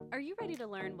Are you ready to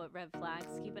learn what red flags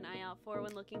keep an eye out for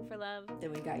when looking for love?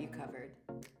 Then we got you covered.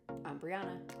 I'm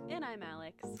Brianna. And I'm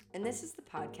Alex. And this is the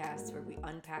podcast where we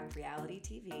unpack reality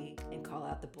TV and call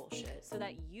out the bullshit. So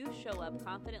that you show up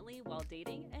confidently while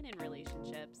dating and in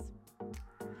relationships.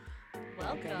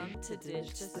 Welcome to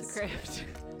Ditch the Script.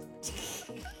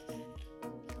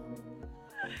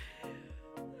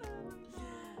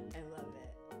 I love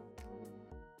it.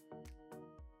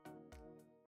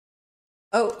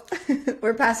 Oh,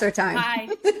 we're past our time. Hi.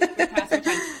 We're past our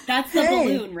time. That's the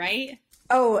balloon, right?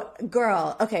 Oh,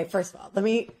 girl. Okay, first of all, I'm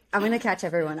going to catch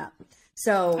everyone up.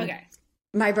 So, Okay.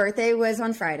 My birthday was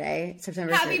on Friday,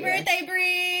 September 30th. Happy birthday,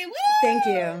 Bree! Woo! Thank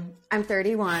you. I'm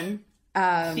 31.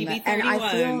 She be 31. And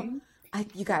I feel,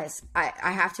 you guys, I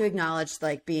have to acknowledge,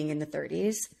 like, being in the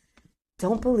 30s.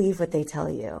 Don't believe what they tell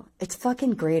you. It's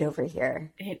fucking great over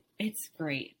here. It's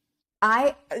great.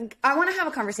 I want to have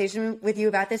a conversation with you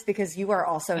about this because you are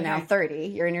also now 30.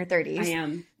 You're in your 30s. I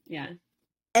am. Yeah.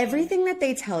 Everything that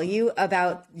they tell you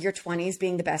about your 20s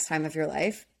being the best time of your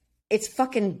life, it's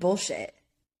fucking bullshit.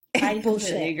 I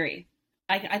completely agree.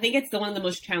 I think it's one of the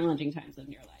most challenging times of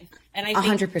your life. And I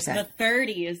think 100%. the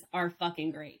 30s are fucking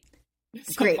great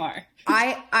so Great. far.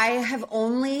 I have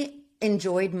only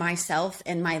enjoyed myself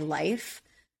and my life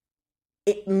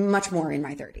much more in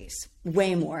my 30s.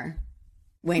 Way more.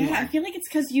 I feel like it's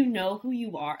because you know who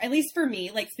you are. At least for me,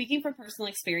 like speaking from personal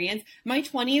experience, my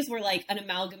 20s were like an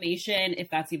amalgamation, if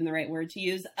that's even the right word to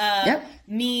use, of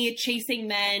me chasing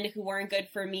men who weren't good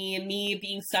for me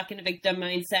being stuck in a victim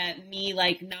mindset, me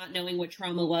like not knowing what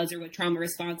trauma was or what trauma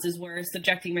responses were,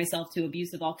 subjecting myself to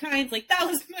abuse of all kinds. Like that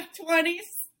was my 20s.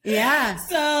 Yeah.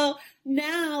 So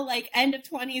now, like end of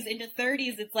 20s into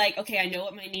 30s, it's like, okay, I know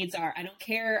what my needs are. I don't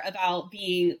care about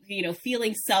being,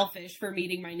 feeling selfish for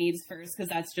meeting my needs first, because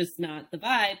that's just not the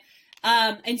vibe.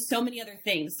 And so many other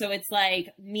things. So it's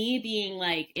like me being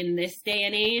like in this day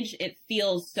and age, it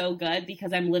feels so good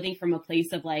because I'm living from a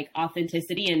place of like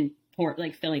authenticity and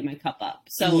like filling my cup up.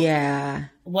 So yeah.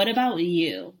 What about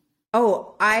you?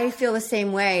 Oh, I feel the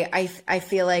same way. I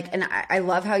feel like, and I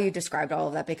love how you described all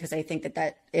of that because I think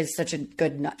that is such a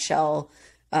good nutshell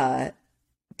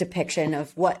depiction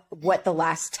of what the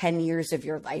last 10 years of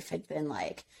your life had been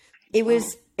like. It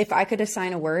was, if I could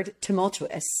assign a word,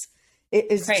 tumultuous.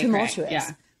 It is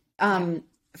tumultuous. Yeah.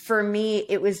 For me,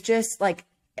 it was just like,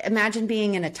 imagine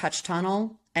being in a touch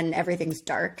tunnel and everything's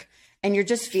dark. And you're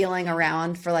just feeling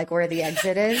around for like where the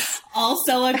exit is.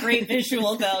 Also a great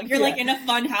visual though. You're like in a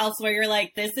fun house where you're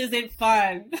like, this isn't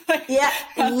fun. Yeah,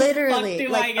 literally. How the fuck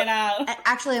do I get out?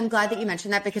 Actually, I'm glad that you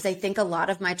mentioned that because I think a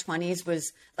lot of my 20s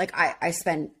was like, I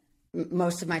spent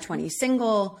most of my 20s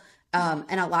single.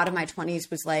 And a lot of my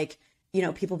 20s was like,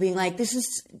 people being like, this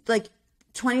is like,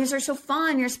 20s are so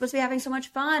fun. You're supposed to be having so much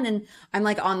fun. And I'm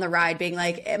like on the ride being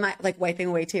like, am I like wiping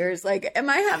away tears? Like, am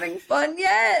I having fun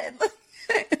yet?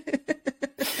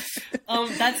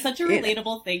 That's such a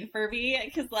relatable thing for me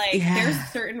because there's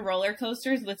certain roller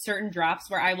coasters with certain drops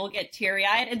where I will get teary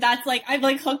eyed, and that's like I'm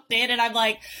like hooked in, and I'm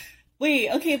like,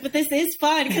 wait, okay, but this is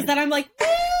fun because then I'm like, woo!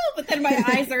 But then my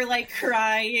eyes are like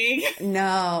crying.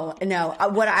 No.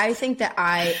 What I think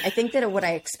that what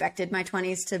I expected my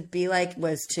 20s to be like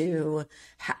was to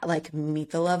like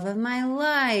meet the love of my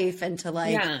life and to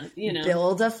like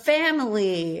build a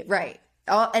family, right?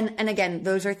 And again,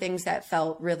 those are things that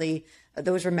felt really,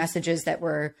 those were messages that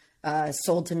were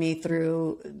sold to me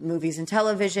through movies and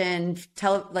television,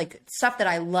 like stuff that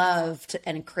I loved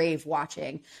and crave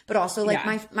watching. But also like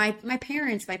my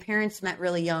parents met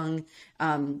really young.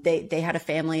 They had a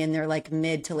family in their like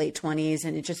mid to late 20s,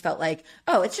 and it just felt like,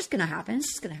 oh, it's just going to happen. It's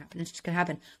just going to happen. It's just going to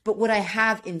happen. But what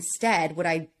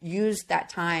I used that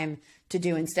time to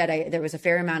do instead, there was a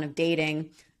fair amount of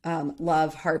dating,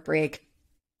 love, heartbreak,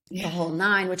 the whole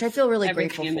nine, which I feel really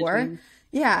grateful for.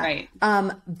 Yeah. Right.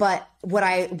 But what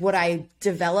I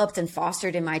developed and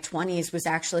fostered in my 20s was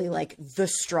actually like the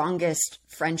strongest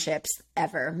friendships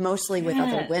ever, mostly with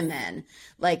other women.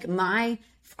 Like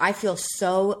I feel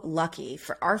so lucky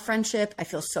for our friendship. I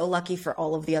feel so lucky for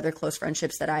all of the other close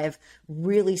friendships that I have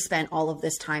really spent all of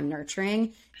this time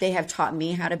nurturing. They have taught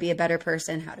me how to be a better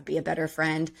person, how to be a better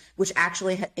friend, which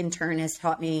actually in turn has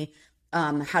taught me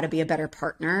how to be a better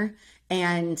partner.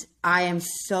 And I am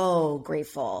so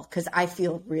grateful because I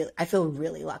feel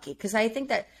really lucky because I think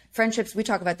that friendships, we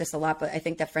talk about this a lot, but I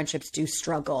think that friendships do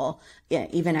struggle. Yeah,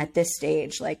 even at this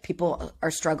stage, like people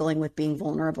are struggling with being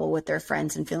vulnerable with their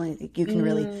friends and feeling like you can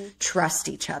really trust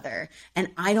each other. And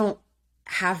I don't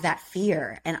have that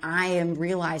fear. And I am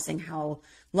realizing how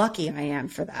lucky I am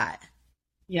for that.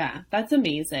 Yeah, that's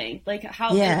amazing. Like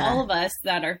how and all of us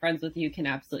that are friends with you can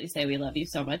absolutely say we love you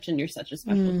so much and you're such a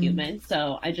special human.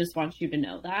 So I just want you to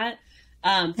know that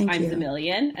times a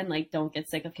million, and like don't get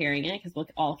sick of hearing it because we'll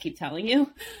all keep telling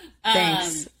you.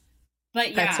 Thanks.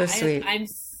 But yeah, so sweet. I'm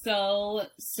so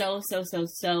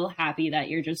happy that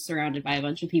you're just surrounded by a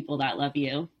bunch of people that love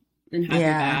you and have your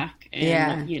back,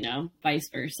 and you know, vice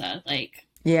versa. Like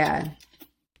yeah.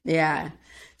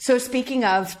 So speaking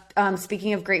of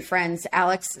great friends,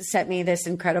 Alex sent me this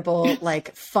incredible,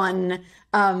 like fun,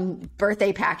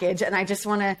 birthday package. And I just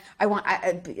for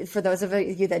those of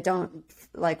you that don't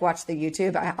like watch the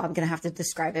YouTube, I'm going to have to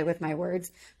describe it with my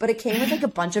words, but it came with like a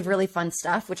bunch of really fun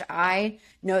stuff, which I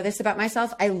know this about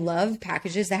myself. I love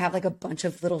packages that have like a bunch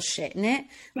of little shit in it.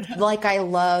 Like I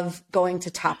love going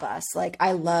to tapas. Like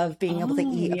I love being able to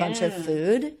eat a bunch of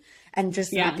food and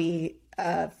just not be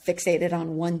fixated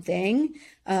on one thing.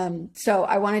 So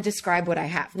I want to describe what I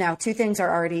have. Now, 2 things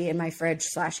are already in my fridge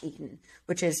 / eaten,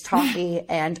 which is toffee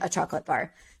and a chocolate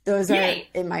bar. Those are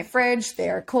in my fridge. They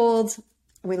are cold.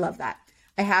 We love that.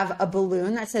 I have a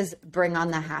balloon that says "Bring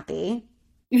on the happy."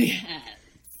 Yes.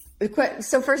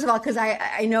 So first of all, because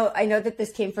I know that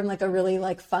this came from like a really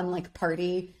like fun like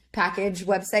party package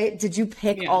website. Did you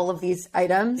pick all of these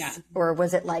items, or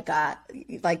was it like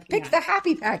pick the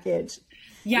happy package?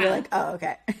 Yeah. You're like, oh,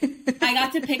 okay. I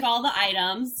got to pick all the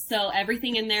items. So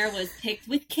everything in there was picked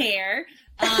with care.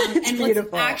 And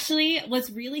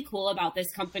what's really cool about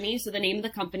this company, so the name of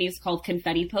the company is called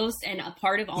Confetti Post, and a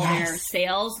part of all their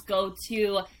sales go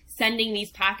to sending these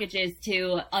packages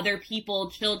to other people,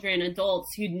 children, adults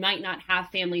who might not have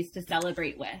families to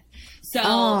celebrate with. So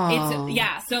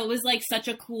so it was like such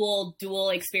a cool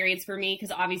dual experience for me,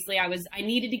 because obviously I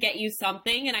needed to get you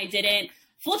something and I didn't.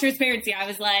 Full transparency, I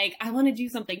was like, I want to do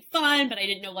something fun, but I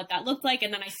didn't know what that looked like.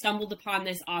 And then I stumbled upon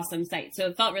this awesome site. So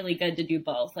it felt really good to do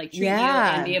both, like treat you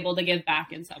and be able to give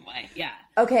back in some way. Yeah.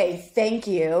 Okay. Thank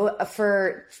you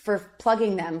for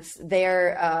plugging them.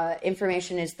 Their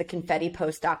information is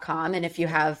theconfettipost.com. And if you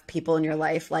have people in your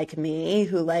life like me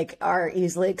who like are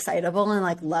easily excitable and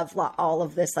like love all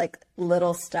of this like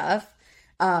little stuff,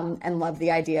 and love the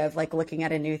idea of like looking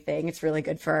at a new thing, it's really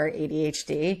good for our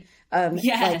ADHD.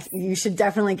 Like you should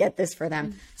definitely get this for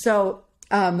them. So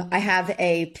I have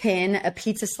a pin, a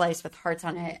pizza slice with hearts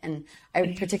on it, and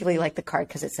I particularly like the card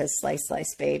because it says "Slice,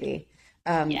 Slice, Baby."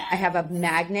 I have a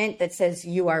magnet that says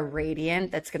 "You are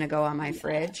radiant." That's going to go on my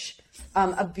fridge.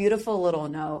 A beautiful little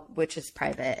note, which is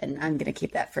private, and I'm going to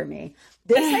keep that for me.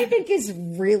 This I think is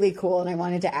really cool, and I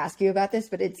wanted to ask you about this,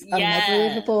 but it's a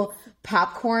microwavable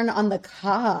popcorn on the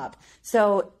cob.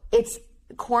 So it's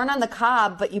corn on the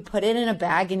cob, but you put it in a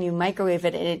bag and you microwave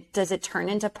it, and does it turn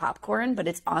into popcorn? But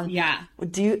it's on. Yeah.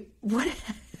 Do you what?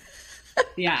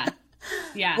 Yeah.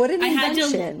 What an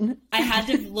invention. I had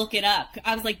to look it up.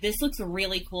 I was like, this looks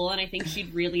really cool, and I think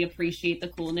she'd really appreciate the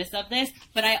coolness of this.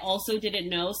 But I also didn't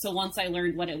know. So once I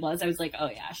learned what it was, I was like, oh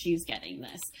yeah, she's getting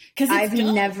this. Because I've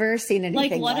never seen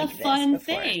anything like what a fun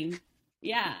thing.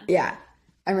 Yeah. Yeah.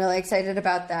 I'm really excited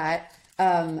about that.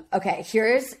 Okay,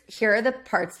 here are the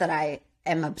parts that I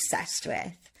am obsessed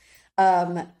with.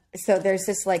 So there's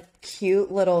this like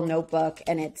cute little notebook,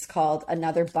 and it's called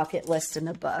Another Bucket List in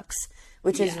the Books,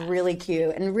 which is really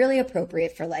cute and really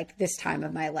appropriate for like this time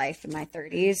of my life in my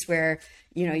 30s, where,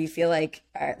 you know, you feel like,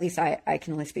 or at least I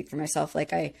can only speak for myself.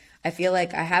 Like I feel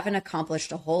like I haven't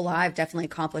accomplished a whole lot. I've definitely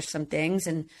accomplished some things,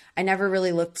 and I never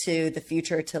really looked to the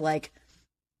future to like,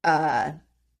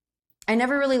 I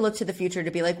never really looked to the future to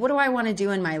be like, what do I want to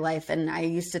do in my life? And I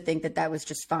used to think that that was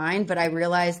just fine. But I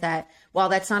realized that while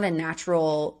that's not a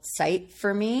natural sight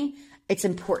for me, it's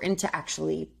important to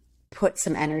actually put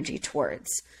some energy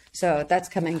towards. So that's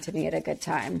coming to me at a good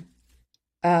time.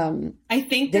 I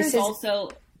think there's also,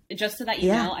 just so that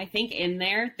you know, I think in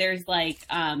there's like,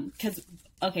 because,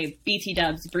 okay, BT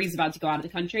dubs, Bree's about to go out of the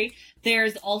country.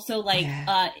 There's also like,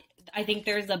 I think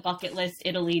there's a bucket list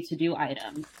Italy to do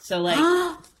item. So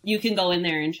like you can go in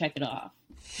there and check it off.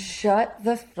 Shut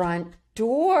the front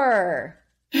door.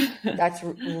 That's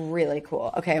really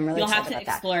cool. Okay, I'm really excited about that. You'll have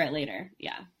to explore it later.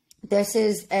 Yeah. This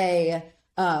is a,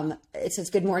 it says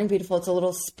Good Morning Beautiful. It's a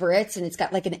little spritz, and it's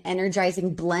got like an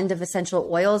energizing blend of essential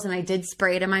oils. And I did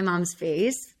spray it in my mom's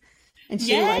face, and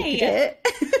she liked it.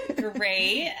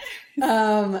 Great.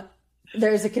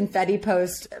 There's a Confetti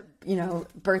Post, you know,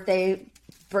 birthday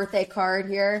card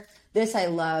here. This I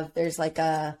love. There's like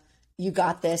a "You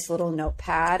got this" little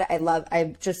notepad.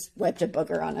 I just wiped a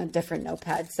booger on a different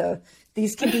notepad. So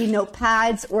these can be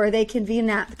notepads, or they can be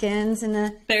napkins in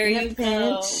a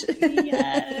pinch.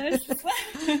 Yes.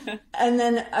 And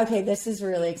then, okay, this is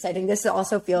really exciting. This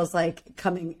also feels like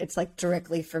it's like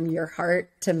directly from your heart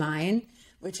to mine.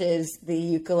 which is the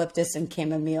eucalyptus and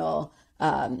chamomile,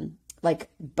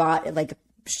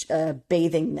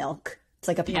 bathing milk. It's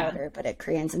like a powder, but it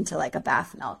creates into like a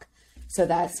bath milk. So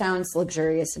that sounds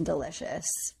luxurious and delicious.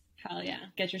 Hell yeah.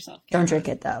 Get yourself. Don't drink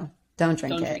it though. Don't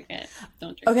drink it.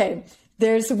 Don't drink it. Okay.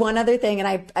 There's one other thing, and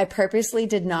I purposely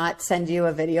did not send you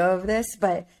a video of this,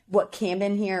 but what came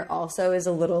in here also is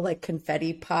a little like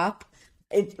confetti pop,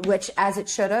 which as it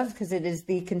should have, because it is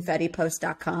the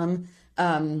confettipost.com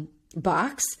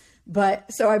box.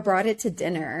 But so I brought it to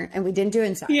dinner, and we didn't do it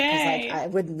inside. Yay.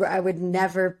 Like I would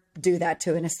never do that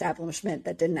to an establishment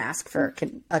that didn't ask for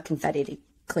a confetti to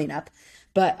clean up.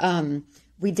 But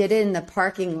we did it in the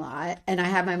parking lot, and I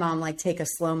had my mom like take a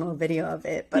slow-mo video of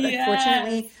it. But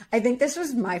unfortunately, I think this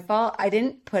was my fault. I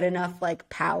didn't put enough like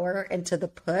power into the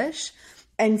push.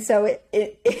 And so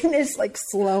it is like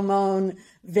slow-mo,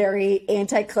 very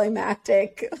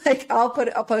anticlimactic. Like I'll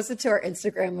post it to our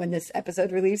Instagram when this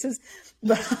episode releases,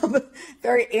 but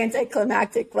very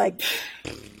anticlimactic, like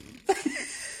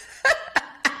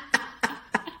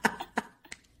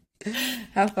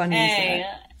how funny is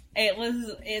that?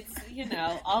 It's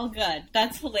all good.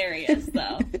 That's hilarious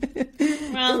though.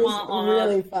 It was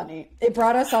really funny. It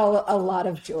brought us all a lot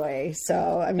of joy.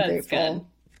 So I'm grateful. Good.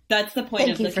 That's the point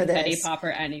of the confetti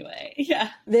popper anyway. Yeah.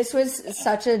 This was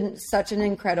such an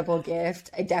incredible gift.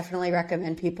 I definitely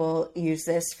recommend people use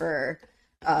this for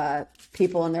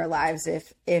people in their lives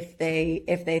if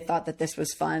they thought that this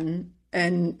was fun,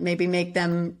 and maybe make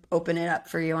them open it up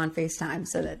for you on FaceTime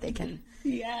so that they can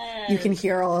you can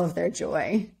hear all of their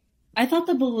joy. I thought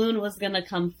the balloon was going to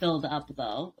come filled up,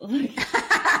 though.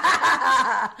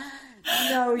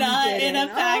 No, you Not didn't. In a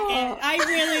packet. I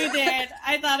really did.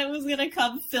 I thought it was going to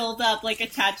come filled up, like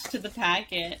attached to the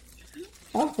packet.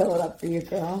 I'll fill it up for you,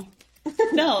 girl.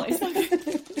 No, it's not.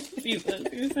 Jesus,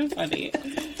 you're so funny.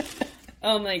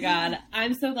 Oh my God.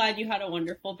 I'm so glad you had a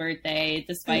wonderful birthday,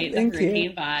 despite the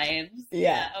hurricane vibes.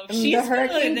 Yeah. Oh, she's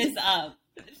filling this up.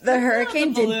 The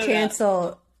hurricane did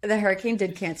cancel. The hurricane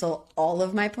did cancel all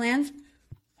of my plans.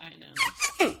 I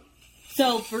know.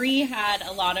 So Brie had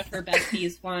a lot of her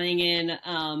besties flying in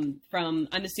from,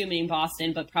 I'm assuming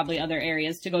Boston, but probably other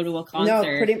areas to go to a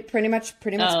concert. No, pretty much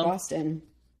Boston.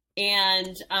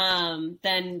 And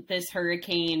then this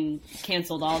hurricane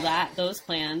canceled all those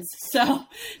plans. So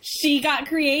she got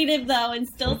creative though and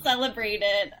still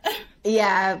celebrated.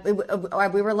 Yeah,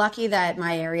 we were lucky that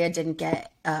my area didn't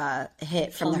get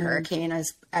hit from the hurricane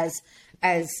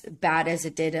as bad as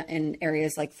it did in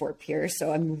areas like Fort Pierce.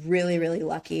 So I'm really, really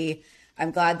lucky.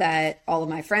 I'm glad that all of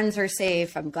my friends are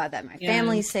safe. I'm glad that my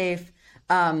family's safe.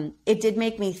 It did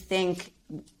make me think.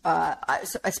 I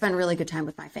spent really good time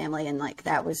with my family, and like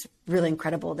that was really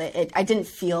incredible. That I didn't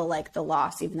feel like the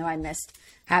loss, even though I missed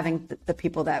having the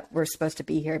people that were supposed to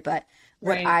be here. But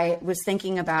what I was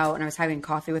thinking about when I was having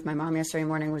coffee with my mom yesterday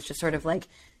morning was just sort of like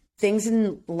things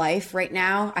in life right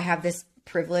now. I have this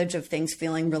privilege of things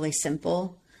feeling really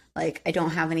simple. Like I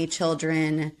don't have any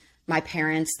children. My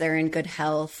parents, they're in good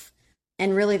health.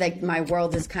 And really like my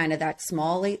world is kind of that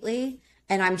small lately.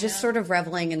 And I'm just sort of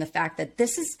reveling in the fact that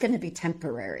this is going to be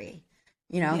temporary.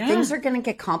 Things are going to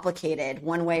get complicated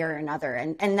one way or another.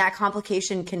 And that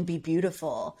complication can be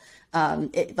beautiful.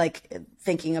 Like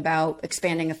thinking about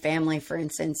expanding a family, for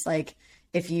instance, like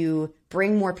if you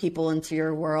bring more people into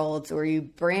your world, or you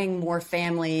bring more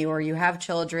family, or you have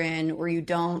children, or you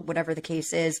don't, whatever the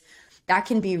case is, that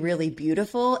can be really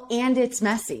beautiful, and it's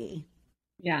messy.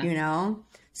 Yeah.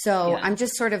 So I'm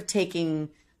just sort of taking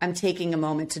a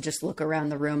moment to just look around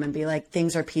the room and be like,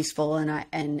 things are peaceful,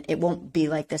 and it won't be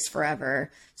like this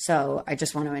forever. So I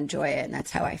just want to enjoy it. And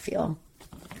that's how I feel.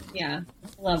 Yeah.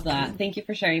 Love that. Thank you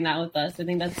for sharing that with us. I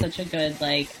think that's such a good,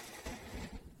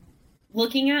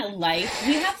 looking at life.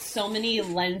 We have so many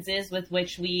lenses with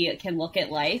which we can look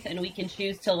at life, and we can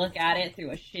choose to look at it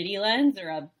through a shitty lens or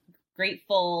a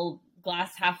grateful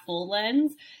glass half full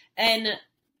lens. And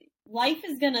life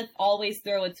is going to always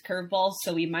throw its curveballs,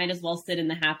 so we might as well sit in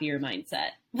the happier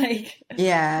mindset. Why?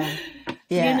 Yeah.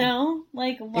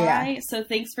 So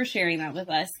thanks for sharing that with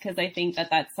us, because I think that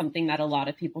that's something that a lot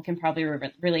of people can probably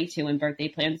relate to when birthday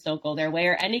plans don't go their way,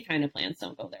 or any kind of plans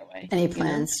don't go their way. Any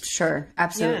plans, sure.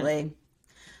 Absolutely.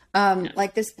 Yeah.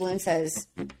 Like this balloon says,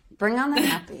 bring on the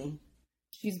happy.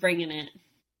 She's bringing it.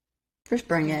 First,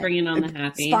 bringing on the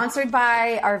happy. Sponsored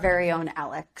by our very own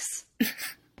Alex.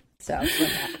 So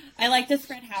I like to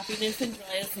spread happiness and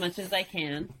joy as much as I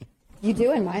can. You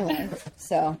do in my life.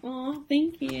 So. Oh,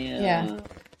 thank you. Yeah.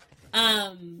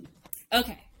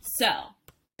 Okay. So.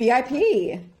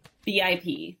 BIP.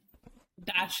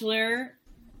 Bachelor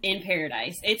in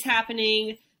Paradise. It's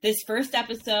happening. This first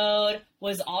episode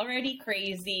was already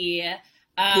crazy.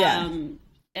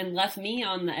 and left me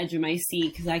on the edge of my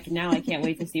seat because I can't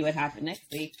wait to see what happened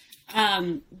next week.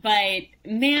 But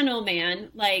man, oh man,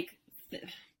 like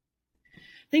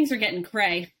things are getting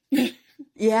cray.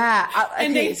 Yeah. Okay,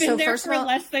 and they've been there for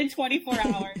less than 24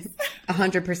 hours.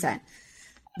 100%.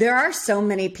 There are so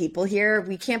many people here.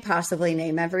 We can't possibly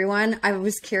name everyone. I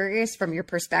was curious from your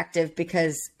perspective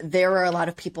because there were a lot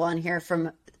of people on here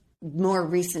from more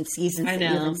recent seasons that you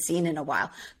haven't seen in a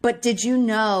while. But did you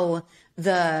know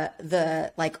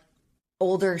the like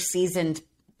older seasoned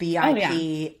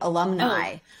BIP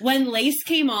alumni? When Lace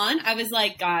came on, I was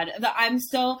like, God,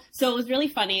 so it was really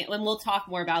funny, and we'll talk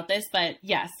more about this, but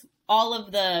yes, all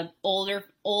of the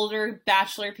older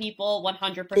Bachelor people,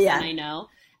 100% I know.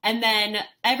 And then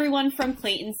everyone from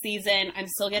Clayton's season, I'm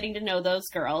still getting to know those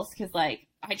girls because, like,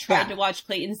 I tried to watch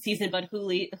Clayton's season, but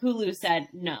Hulu said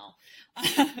no.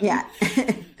 Yeah.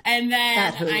 And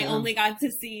then I only got to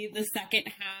see the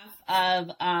second half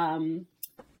of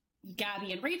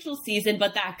Gabby and Rachel's season,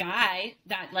 but that guy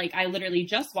that, like, I literally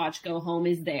just watched go home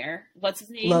is there. What's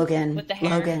his name? Logan. With the hair.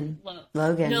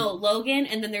 Logan. No, Logan,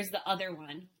 and then there's the other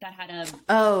one that had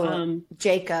a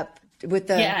Jacob with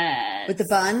the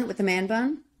bun, with the man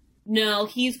bun. No,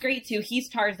 he's great too. He's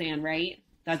Tarzan, right?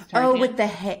 That's Tarzan. Oh, with the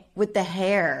hair. With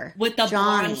the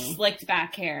Johnny. blonde slicked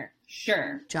back hair.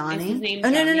 Sure. Johnny? Is his name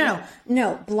Oh, Johnny?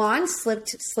 No. Blonde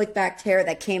slick back hair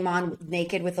that came on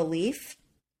naked with a leaf.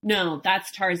 No,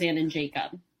 that's Tarzan and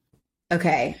Jacob.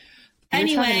 Okay.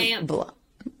 Anyway,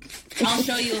 I'll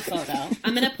show you a photo.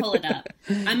 I'm going to pull it up.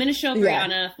 I'm going to show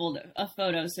Brianna a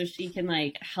photo so she can,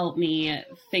 like, help me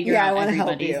figure out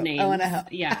everybody's names. I want to help.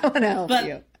 Yeah. I want to help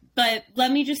you. But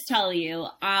let me just tell you,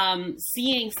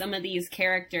 seeing some of these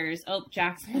characters. Oh,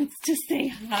 Jax wants to say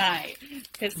hi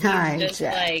because he's just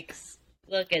Jax. Like,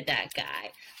 look at that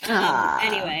guy.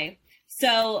 Anyway,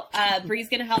 so Bree's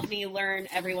gonna help me learn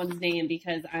everyone's name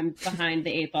because I'm behind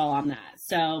the 8 ball on that.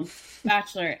 So,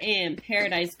 Bachelor in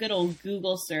Paradise, good old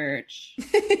Google search.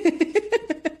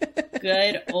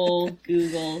 Good old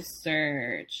Google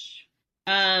search.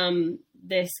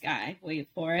 This guy. Wait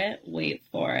for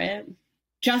it.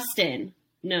 Justin.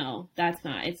 No, that's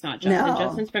not. It's not Justin. No.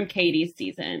 Justin's from Katie's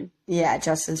season. Yeah,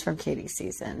 Justin's from Katie's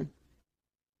season.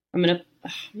 I'm going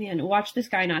to, watch this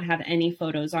guy not have any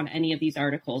photos on any of these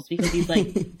articles because he's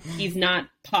like, he's not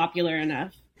popular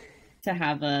enough to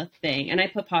have a thing. And I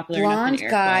put popular blonde enough in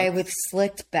guy with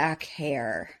slicked back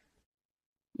hair.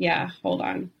 Yeah, hold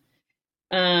on.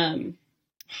 My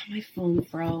phone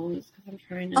froze because I'm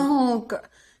trying to. Oh,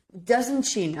 doesn't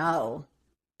she know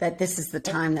that this is the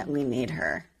time that we need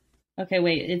her? Okay,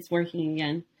 wait, it's working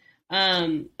again.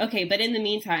 Okay, but in the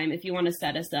meantime, if you want to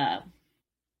set us up.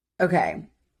 Okay.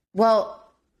 Well,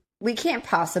 we can't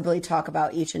possibly talk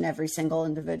about each and every single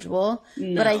individual,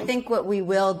 but I think what we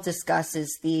will discuss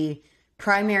is the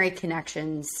primary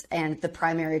connections and the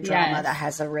primary drama that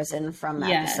has arisen from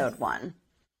episode 1.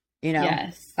 You know?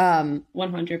 Yes.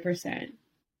 100%.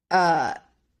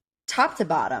 Top to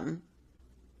bottom.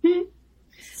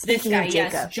 This guy,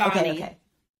 yes, Johnny. Okay.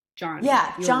 Johnny.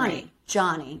 Yeah, Johnny. Right.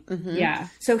 Johnny. Mm-hmm. Yeah.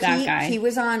 So he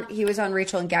was on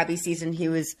Rachel and Gabby's season. He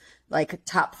was like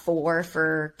top 4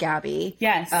 for Gabby.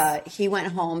 Yes. He went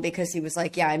home because he was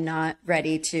like, yeah, I'm not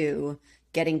ready to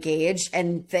get engaged.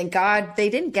 And thank God they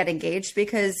didn't get engaged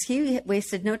because he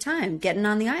wasted no time getting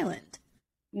on the island.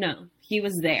 No, he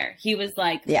was there. He was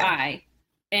like, bye.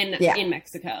 In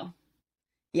Mexico.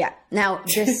 Yeah. Now,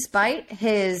 despite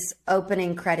his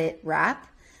opening credit rap,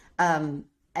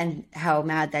 and how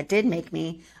mad that did make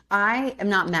me, I am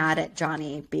not mad at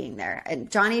Johnny being there.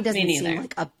 And Johnny doesn't seem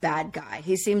like a bad guy.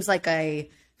 He seems like a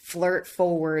flirt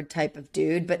forward type of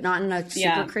dude, but not in a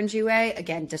super cringy way.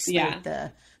 Again, despite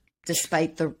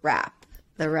the rap.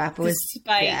 The rap was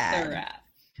bad. The rap.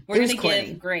 We're going to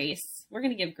give grace. We're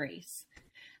giving grace.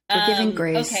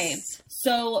 Okay.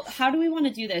 So how do we want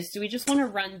to do this? Do we just want to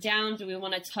run down? Do we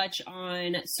want to touch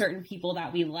on certain people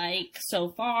that we like so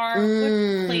far?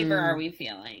 What flavor are we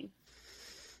feeling?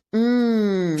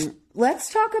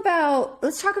 Let's talk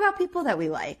about people that we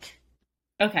like.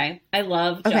 Okay. I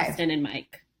love Justin and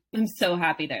Mike. I'm so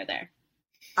happy they're there.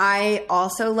 I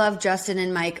also love Justin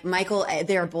and Mike. Michael,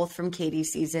 they are both from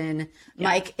Katie's season. Yeah.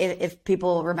 Mike, if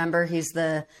people remember, he's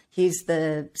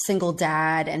the single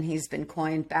dad, and he's been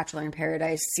coined Bachelor in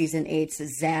Paradise season 8's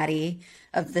zaddy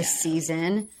of the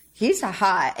season. He's a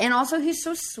hot, and also he's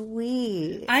so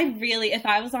sweet. If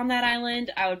I was on that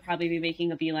island, I would probably be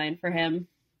making a beeline for him.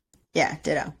 Yeah,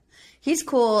 ditto. He's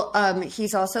cool.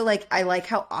 He's also like, I like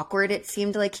how awkward it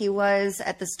seemed like he was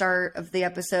at the start of the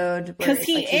episode. Because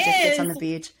he just gets on the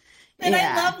beach. And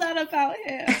I love that about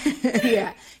him.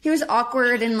 Yeah. He was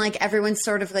awkward and like everyone's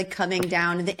sort of like coming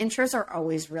down. And the intros are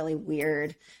always really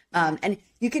weird. And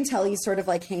you can tell he's sort of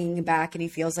like hanging back and he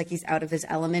feels like he's out of his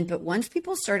element. But once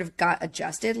people sort of got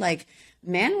adjusted, like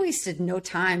man wasted no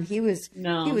time. He was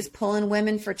pulling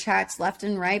women for chats left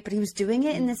and right, but he was doing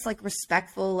it in this like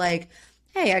respectful, like,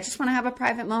 hey, I just want to have a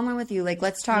private moment with you. Like,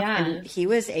 let's talk. Yeah. And he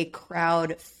was a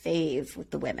crowd fave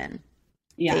with the women.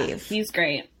 Yeah, fave. He's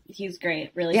great. He's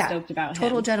great. Really stoked about him.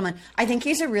 Total gentleman. I think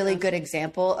he's a really good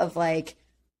example of like,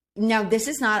 now this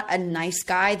is not a nice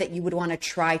guy that you would want to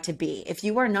try to be. If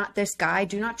you are not this guy,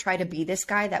 do not try to be this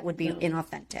guy. That would be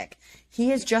inauthentic.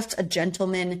 He is just a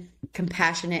gentleman,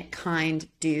 compassionate, kind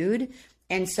dude.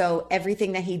 And so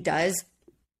everything that he does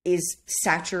is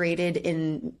saturated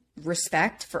in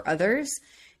respect for others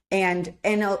and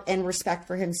respect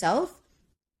for himself.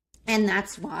 And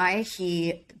that's why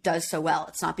he does so well.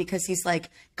 It's not because he's like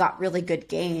got really good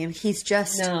game. He's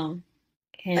just a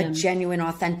genuine,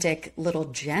 authentic little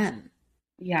gem.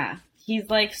 Yeah. He's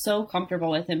like so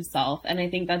comfortable with himself. And I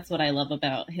think that's what I love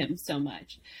about him so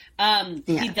much.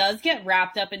 He does get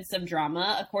wrapped up in some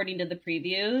drama according to the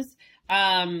previews,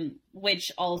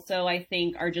 which also I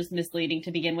think are just misleading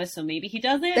to begin with. So maybe he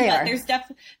doesn't, but there's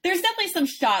definitely some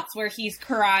shots where he's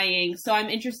crying. So I'm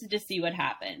interested to see what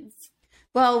happens.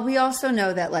 Well, we also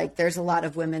know that like there's a lot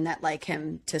of women that like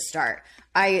him to start.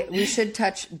 We should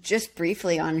touch just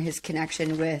briefly on his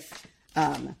connection with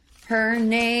her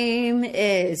name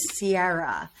is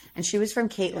Sierra, and she was from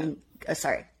Clayton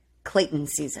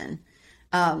season.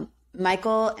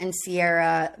 Michael and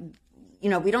Sierra, you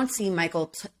know, we don't see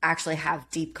Michael actually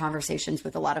have deep conversations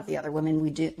with a lot of the other women.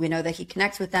 We know that he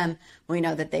connects with them. We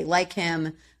know that they like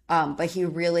him. But he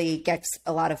really gets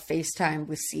a lot of FaceTime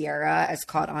with Sierra as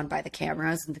caught on by the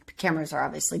cameras. And the cameras are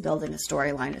obviously building a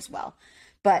storyline as well.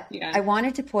 But I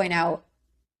wanted to point out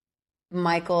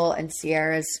Michael and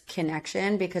Sierra's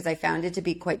connection because I found it to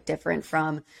be quite different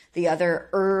from the other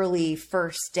early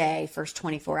first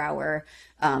 24-hour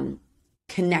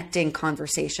connecting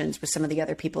conversations with some of the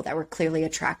other people that were clearly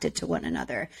attracted to one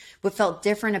another. What felt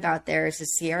different about theirs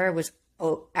is Sierra was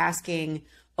asking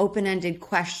open-ended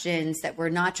questions that were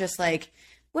not just like,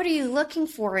 what are you looking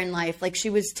for in life? Like she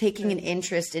was taking an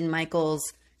interest in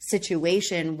Michael's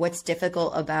situation, what's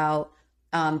difficult about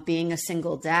being a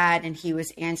single dad, and he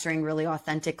was answering really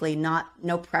authentically,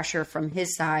 no pressure from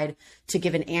his side to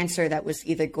give an answer that was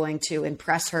either going to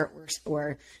impress her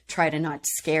or try to not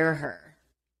scare her.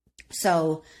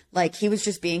 So like he was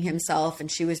just being himself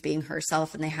and she was being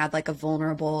herself, and they had like a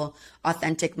vulnerable,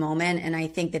 authentic moment. And I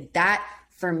think that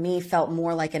for me felt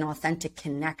more like an authentic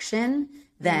connection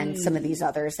than some of these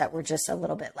others that were just a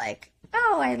little bit like,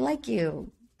 oh, I like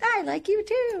you. I like you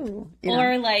too.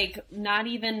 Or like not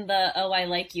even the, oh, I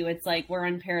like you. It's like we're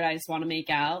in paradise, want to make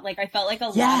out. Like I felt like a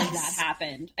lot of that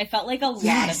happened.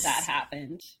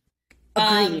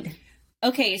 Agreed.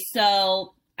 Okay,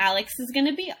 so Alex is going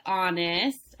to be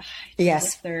honest.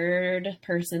 Yes. Third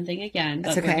person thing again.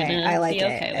 But it's okay. I like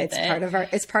it.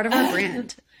 It's part of our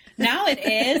brand. Now it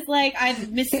is. Like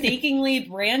I've mistakenly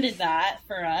branded that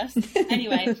for us.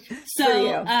 Anyway,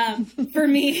 so for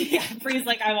me, Bree's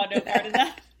like, I want no part of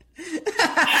that.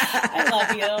 I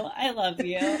love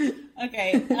you.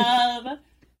 Okay.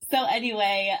 So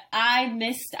anyway, I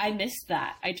missed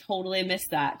that. I totally missed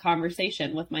that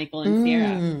conversation with Michael and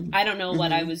Sierra. I don't know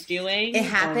what I was doing. It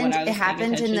happened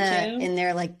in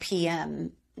their like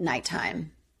PM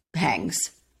nighttime hangs.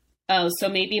 Oh, so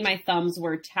maybe my thumbs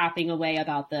were tapping away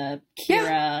about the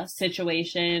Kira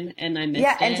situation and I missed it.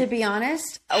 Yeah, and to be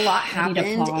honest, a lot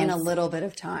happened in a little bit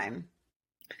of time.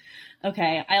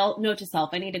 Okay, I'll note to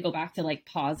self, I need to go back to like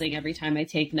pausing every time I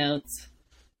take notes.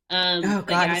 Oh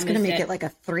God, it's going to make it like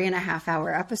a 3.5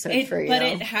 hour episode for you. But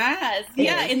it has.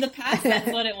 Yeah, in the past,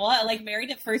 that's what it was. Like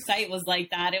Married at First Sight was like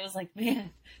that. It was like,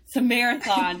 man, it's a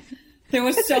marathon. There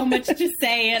was so much to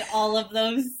say in all of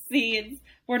those scenes.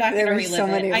 We're not going to relive so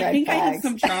it. I think I have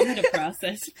some trauma to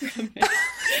process from it.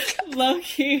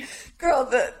 Low-key. Girl,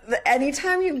 the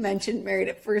anytime you mention Married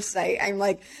at First Sight, I'm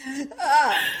like,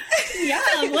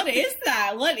 Yeah, what is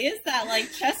that? What is that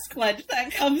like chest clench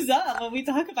that comes up when we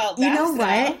talk about that? You know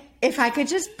what? If I could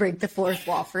just break the fourth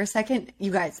wall for a second,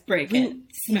 you guys. Break it.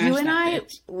 You and I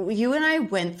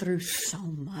went through so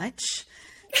much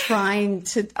trying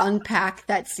to unpack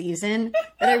that season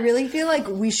that I really feel like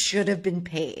we should have been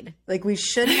paid. Like we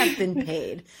should have been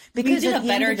paid because we did a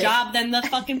better job than the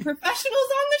fucking professionals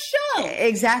on the show.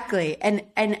 Exactly. And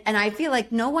I feel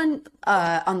like no one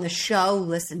on the show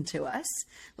listened to us.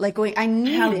 Like I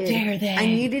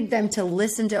needed them to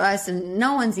listen to us, and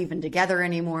no one's even together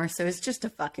anymore. So it's just a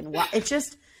fucking it's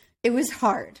just It was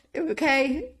hard.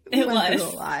 Okay. It went was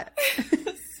through a lot.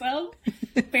 so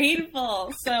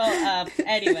painful. So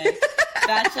anyway,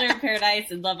 Bachelor in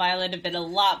Paradise and Love Island have been a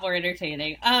lot more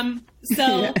entertaining.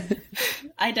 So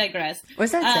I digress.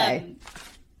 What's that say?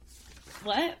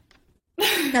 What?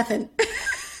 Nothing.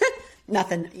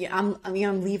 Nothing. Yeah, I'm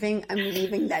leaving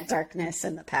that darkness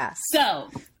in the past. So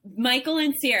Michael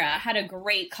and Sierra had a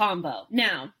great combo.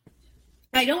 Now,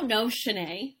 I don't know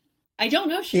Shanae.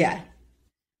 Yeah.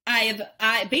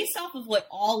 I based off of what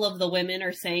all of the women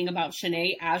are saying about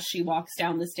Shanae as she walks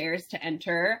down the stairs to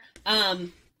enter,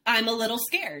 I'm a little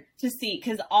scared to see,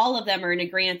 because all of them are in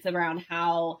agreement around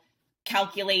how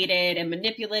calculated and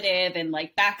manipulative and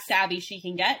like backstabby she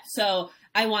can get. So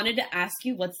I wanted to ask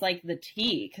you what's like the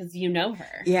tea, because you know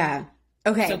her. Yeah.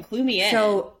 Okay. So clue me in.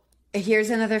 So here's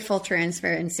another full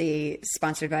transparency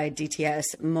sponsored by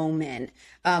DTS moment.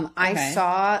 I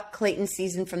saw Clayton's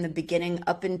season from the beginning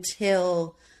up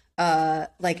until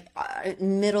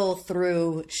middle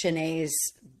through Shanae's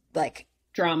like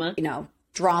drama,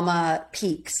 drama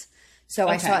peaks. So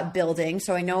I saw it building.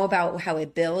 So I know about how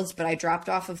it builds, but I dropped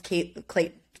off of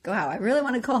Clayton. Wow, I really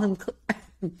want to call him.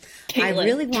 I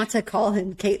really want to call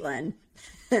him Caitlin.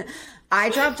 I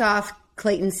dropped off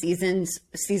Clayton's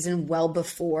season well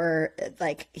before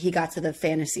like he got to the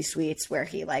fantasy suites where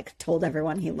he like told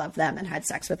everyone he loved them and had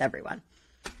sex with everyone.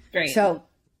 Great. So,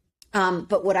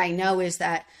 but what I know is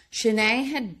that Shanae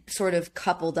had sort of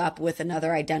coupled up with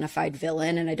another identified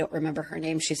villain, and I don't remember her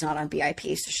name. She's not on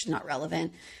BIP, so she's not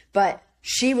relevant. But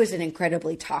she was an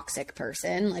incredibly toxic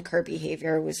person. Like her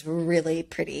behavior was really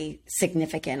pretty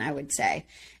significant, I would say.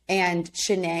 And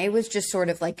Shanae was just sort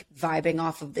of like vibing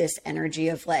off of this energy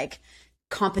of like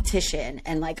competition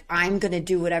and like, I'm going to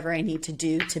do whatever I need to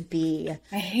do to be.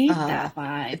 I hate that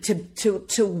vibe.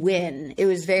 To win. It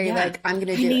was very like, I'm going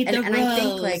to do it. And I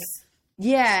think like,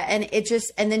 yeah. And it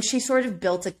just, and then she sort of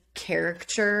built a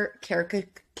caricature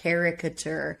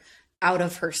out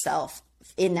of herself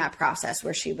in that process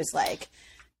where she was like,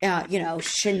 Shanae,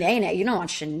 you don't want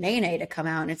Shanae to come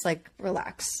out. And it's like,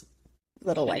 relax,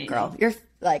 little white girl. You're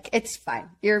like, it's fine.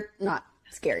 You're not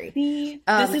scary.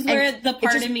 This is where the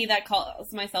part of me that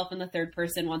calls myself in the third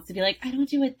person wants to be like, I don't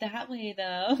do it that way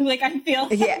though. Like I feel.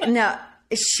 Yeah, no,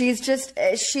 she's just,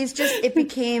 it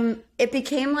became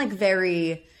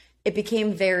very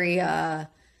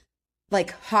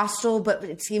like hostile, but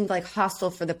it seemed like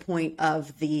hostile for the point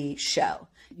of the show.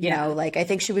 You know, like I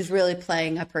think she was really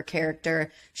playing up her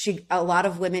character. A lot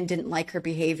of women didn't like her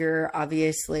behavior,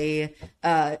 obviously.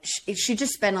 She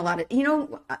just spent a lot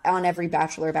of, on every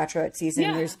Bachelor, Bachelorette season,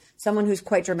 there's someone who's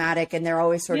quite dramatic and they're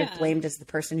always sort of blamed as the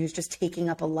person who's just taking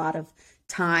up a lot of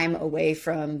time away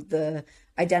from the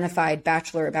identified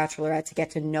Bachelor or Bachelorette to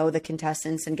get to know the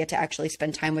contestants and get to actually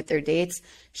spend time with their dates.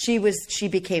 She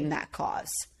became that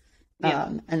cause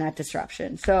and that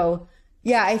disruption. So,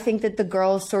 yeah, I think that the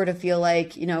girls sort of feel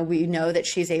like, we know that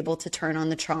she's able to turn on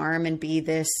the charm and be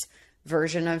this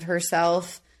version of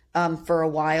herself for a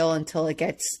while until it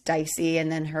gets dicey.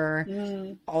 And then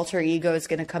her alter ego is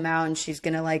going to come out and she's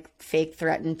going to like fake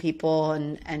threaten people.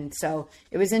 And so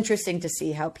it was interesting to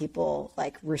see how people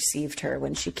like received her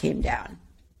when she came down.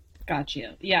 Got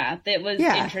you. Yeah, that was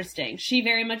interesting. She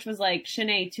very much was like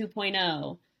Shanae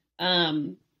 2.0.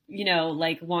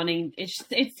 Like wanting,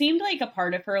 it seemed like a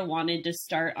part of her wanted to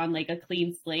start on like a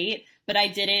clean slate, but I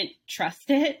didn't trust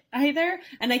it either.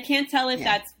 And I can't tell if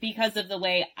that's because of the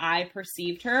way I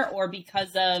perceived her or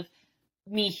because of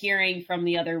me hearing from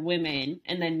the other women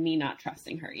and then me not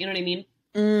trusting her. You know what I mean?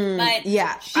 But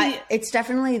yeah, it's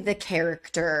definitely the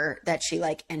character that she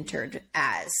like entered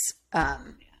as.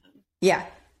 Yeah.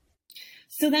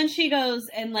 So then she goes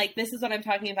and like, this is what I'm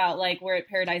talking about. Like we're at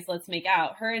Paradise, let's make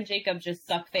out. Her and Jacob just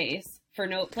suck face for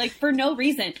no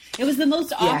reason. It was the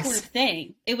most awkward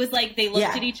thing. It was like, they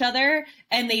looked at each other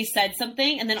and they said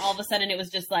something. And then all of a sudden it was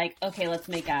just like, okay, let's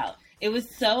make out. It was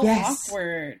so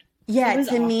awkward. Yeah.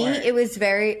 To me, it was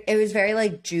very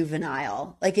like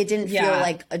juvenile. Like it didn't feel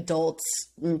like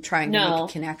adults trying to make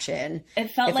a connection.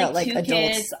 It felt like two adults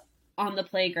kids on the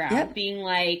playground being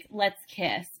like, let's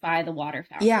kiss by the water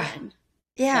fountain.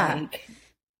 Yeah. Like,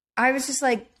 I was just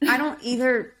like, I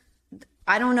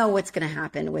don't know what's going to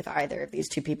happen with either of these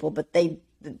two people, but they,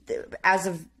 as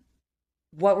of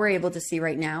what we're able to see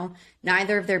right now,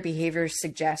 neither of their behaviors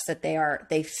suggests that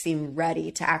they seem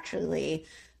ready to actually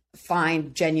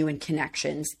find genuine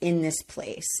connections in this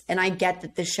place. And I get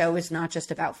that the show is not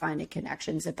just about finding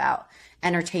connections, about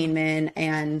entertainment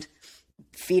and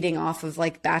feeding off of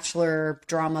like Bachelor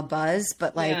drama buzz.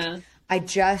 But like, I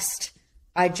just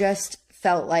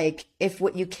felt like if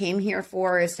what you came here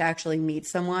for is to actually meet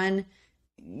someone,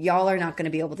 y'all are not going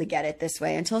to be able to get it this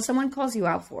way until someone calls you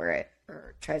out for it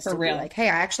or tries to real. be like, hey,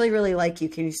 I actually really like you.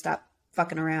 Can you stop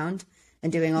fucking around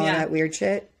and doing all that weird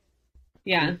shit?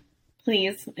 Yeah,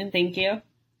 please and thank you.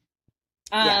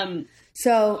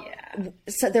 So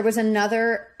there was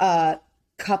another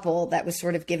couple that was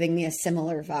sort of giving me a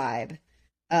similar vibe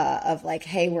of like,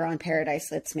 hey, we're on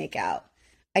Paradise, let's make out.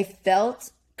 I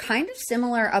felt kind of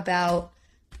similar about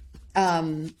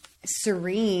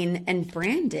Serene and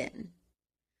Brandon,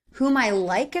 whom I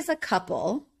like as a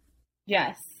couple.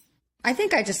 Yes. I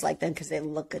think I just like them because they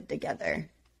look good together.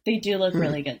 They do look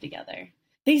really good together.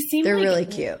 They're really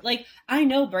cute. Like, I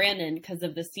know Brandon because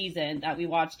of the season that we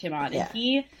watched him on, and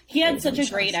he had such a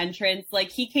great entrance. Like,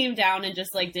 he came down and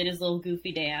just like did his little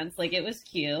goofy dance. Like, it was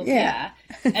cute. Yeah.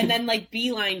 And then like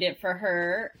beelined it for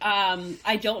her.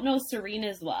 I don't know Serena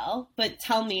as well, but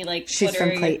tell me, like, she's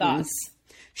from Clayton's.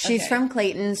 She's Okay. from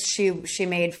Clayton's. She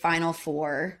made Final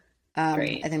Four.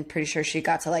 Great. I'm pretty sure she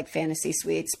got to like Fantasy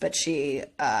Suites, but she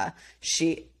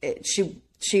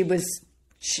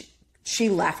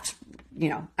left, you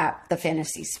know, at the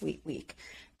Fantasy Suite week.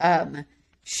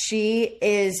 She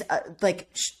is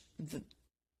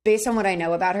based on what I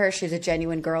know about her, she's a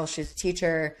genuine girl. She's a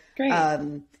teacher. Great.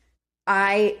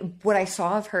 What I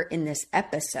saw of her in this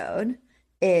episode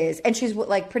is, and she's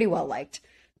like pretty well liked.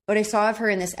 What I saw of her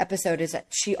in this episode is that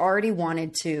she already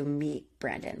wanted to meet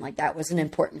Brandon. Like, that was an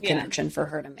important connection for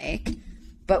her to make.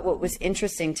 But what was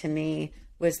interesting to me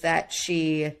was that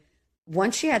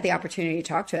once she had the opportunity to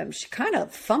talk to him, she kind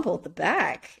of fumbled the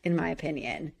bag, in my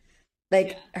opinion.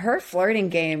 Like, her flirting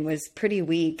game was pretty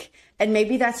weak. And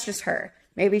maybe that's just her.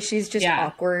 Maybe she's just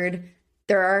awkward.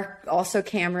 There are also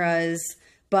cameras.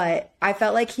 But I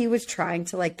felt like he was trying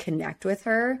to, like, connect with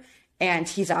her. And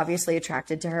he's obviously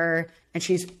attracted to her. And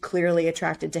she's clearly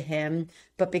attracted to him.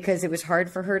 But because it was hard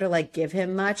for her to, like, give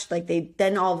him much, like,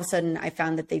 then all of a sudden I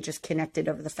found that they just connected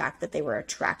over the fact that they were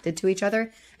attracted to each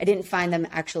other. I didn't find them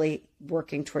actually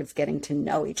working towards getting to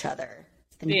know each other.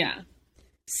 And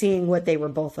seeing what they were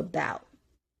both about.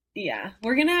 Yeah,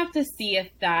 we're going to have to see if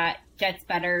that gets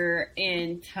better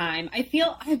in time. I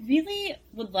really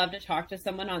would love to talk to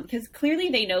someone because clearly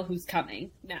they know who's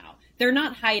coming now. They're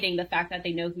not hiding the fact that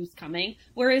they know who's coming.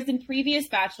 Whereas in previous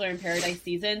Bachelor in Paradise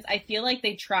seasons, I feel like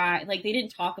they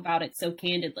didn't talk about it so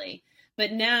candidly.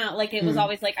 But now, like, it was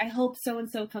always like, I hope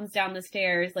so-and-so comes down the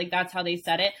stairs. Like, that's how they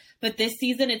said it. But this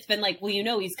season, it's been like, well, you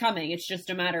know he's coming. It's just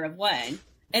a matter of when.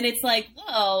 And it's like,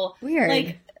 whoa. Weird.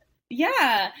 Like,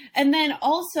 yeah. And then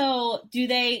also,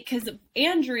 because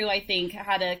Andrew, I think,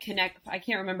 had a connect. I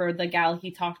can't remember the gal he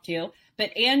talked to.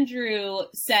 But Andrew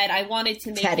said, I wanted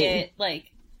to make it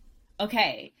like,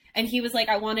 okay. And he was like,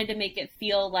 I wanted to make it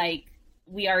feel like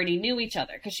we already knew each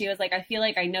other. Because she was like, I feel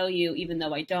like I know you, even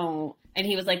though I don't. And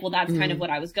he was like, well, that's kind of what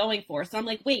I was going for. So I'm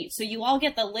like, wait, so you all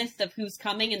get the list of who's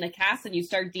coming in the cast and you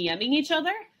start DMing each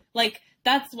other? Like,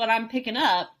 that's what I'm picking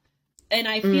up. And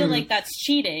I feel like that's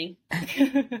cheating.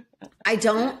 I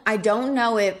don't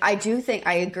know if I do think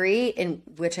I agree, in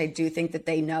which I do think that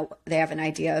they have an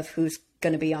idea of who's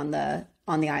going to be on the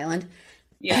island.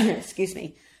 Yeah. Excuse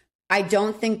me. I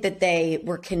don't think that they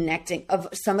were connecting of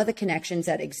some of the connections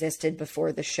that existed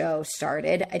before the show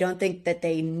started. I don't think that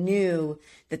they knew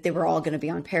that they were all going to be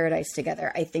on Paradise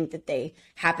together. I think that they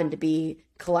happened to be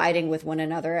colliding with one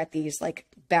another at these like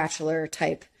Bachelor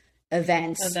type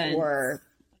events. Or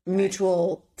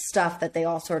mutual stuff that they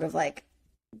all sort of like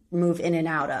move in and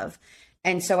out of.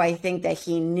 And so I think that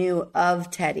he knew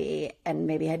of Teddi and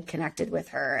maybe had connected with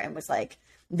her and was like,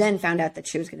 then found out that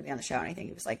she was going to be on the show. And I think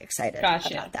he was like excited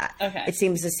about that. Okay. It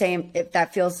seems the same. If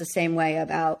that feels the same way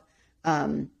about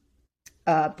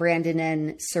Brandon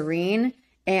and Serene.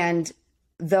 And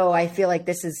though I feel like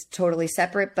this is totally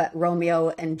separate, but Romeo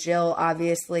and Jill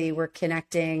obviously were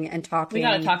connecting and talking. We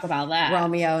got to talk about that.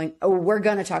 Romeo and we're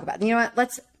going to talk about, you know what?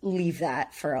 Let's leave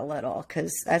that for a little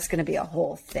because that's going to be a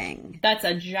whole thing. That's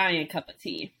a giant cup of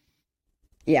tea.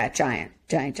 Yeah, giant.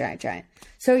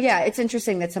 So yeah, it's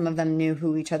interesting that some of them knew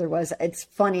who each other was. It's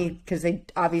funny because they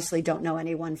obviously don't know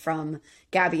anyone from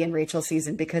Gabby and Rachel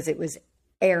season because it was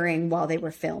airing while they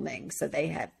were filming. So they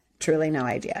had truly no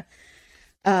idea.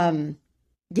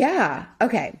 Yeah.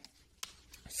 Okay.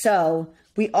 So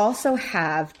we also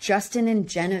have Justin and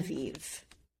Genevieve.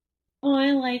 Oh,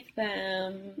 I like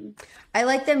them. I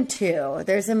like them too.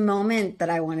 There's a moment that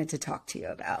I wanted to talk to you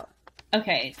about.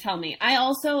 Okay, tell me. I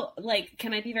also,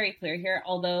 can I be very clear here?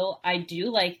 Although I do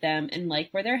like them and like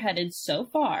where they're headed so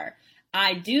far,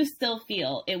 I do still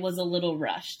feel it was a little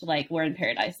rushed. Like, we're in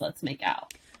Paradise, let's make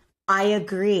out. I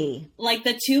agree. Like,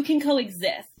 the two can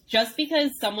coexist. Just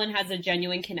because someone has a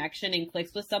genuine connection and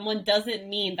clicks with someone doesn't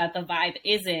mean that the vibe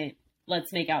isn't,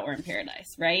 let's make out, we're in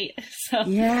paradise, right? So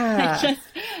yeah,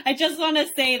 I just want to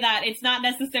say that it's not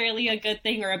necessarily a good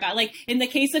thing or about, like, in the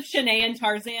case of Shanae and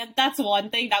Tarzan, that's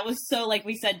one thing that was so, like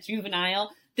we said,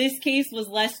 juvenile. This case was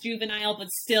less juvenile,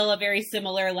 but still a very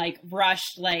similar, like,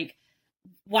 rushed, like,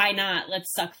 why not?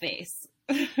 Let's suck face.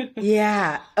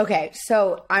 Yeah. Okay.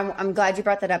 So I'm glad you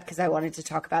brought that up because I wanted to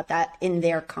talk about that in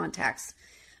their context.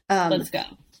 Let's go.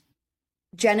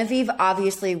 Genevieve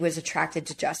obviously was attracted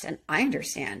to Justin. I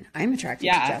understand. I'm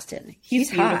attracted to Justin. He's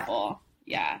beautiful. Hot.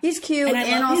 Yeah. He's cute.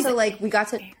 And also like we got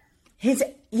to his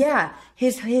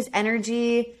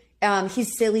energy.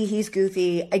 He's silly. He's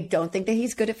goofy. I don't think that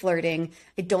he's good at flirting.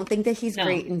 I don't think that he's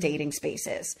great in dating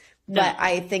spaces. But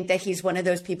I think that he's one of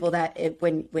those people that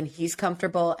when he's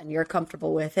comfortable and you're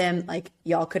comfortable with him, like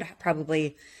y'all could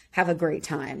probably have a great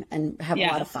time and have a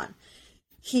lot of fun.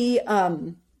 She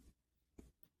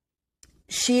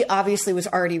obviously was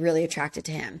already really attracted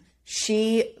to him.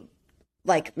 She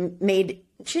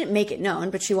didn't make it known,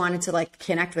 but she wanted to like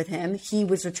connect with him. He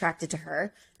was attracted to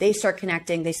her. They start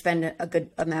connecting. They spend a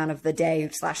good amount of the day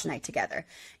 / night together.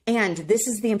 And this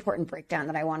is the important breakdown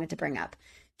that I wanted to bring up.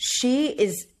 She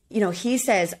is, he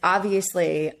says,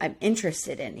 obviously I'm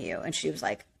interested in you. And she was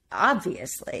like,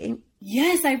 obviously.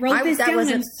 Yes. I wrote this down.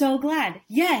 I'm so glad.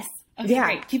 Yes. Okay, yeah.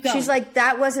 Great. Keep going. She's like,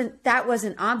 that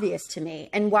wasn't obvious to me.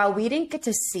 And while we didn't get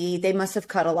to see, they must have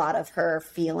cut a lot of her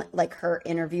her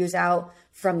interviews out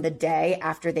from the day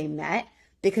after they met,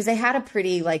 because they had a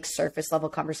pretty like surface level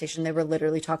conversation. They were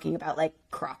literally talking about like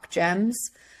croc gems.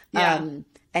 Yeah.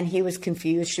 And he was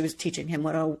confused. She was teaching him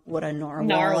what a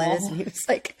narwhal is. And he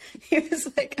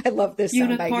was like, I love this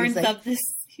unicorns like, of this.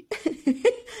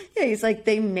 Yeah. He's like,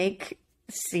 they make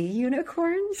sea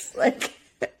unicorns. Like,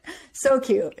 so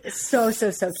cute. So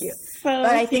cute. But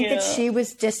I think that she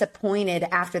was disappointed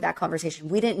after that conversation.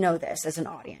 We didn't know this as an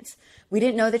audience. We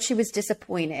didn't know that she was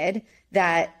disappointed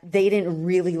that they didn't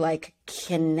really like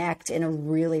connect in a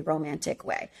really romantic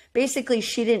way. Basically,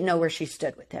 she didn't know where she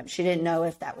stood with him. She didn't know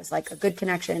if that was like a good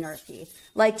connection or if he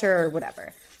liked her or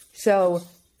whatever. So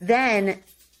then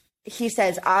he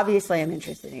says, obviously I'm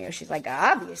interested in you. She's like,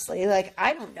 obviously, like,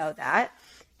 I don't know that.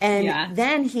 And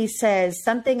then he says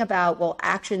something about, well,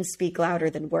 actions speak louder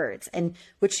than words. And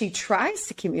what she tries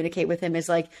to communicate with him is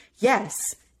like, yes,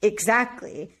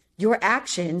 exactly. Your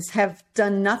actions have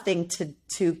done nothing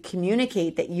to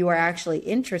communicate that you are actually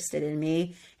interested in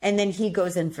me. And then he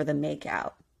goes in for the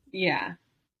makeout. Yeah.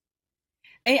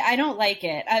 I don't like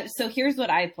it. So here's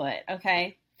what I put.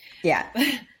 Okay. Yeah.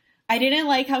 I didn't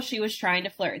like how she was trying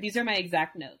to flirt. These are my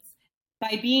exact notes.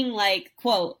 By being like,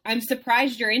 quote, I'm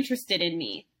surprised you're interested in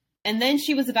me. And then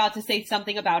she was about to say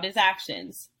something about his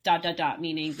actions, ...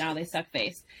 meaning now they suck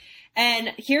face.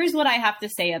 And here's what I have to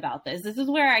say about this. This is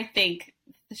where I think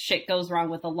shit goes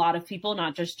wrong with a lot of people,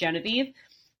 not just Genevieve.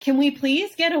 Can we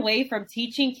please get away from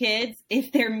teaching kids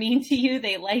if they're mean to you,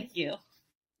 they like you?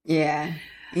 Yeah.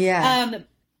 Yeah.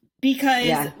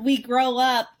 Because we grow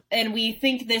up and we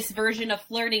think this version of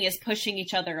flirting is pushing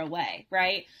each other away,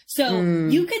 right? So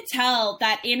you could tell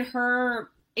that in her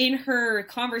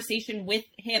conversation with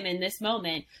him in this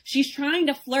moment, she's trying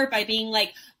to flirt by being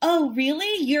like, oh,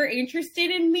 really? You're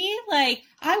interested in me? Like,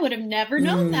 I would have never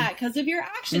known that because of your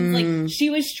actions. Like, she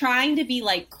was trying to be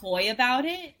like coy about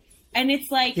it. And it's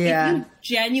like, if you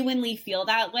genuinely feel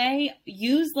that way,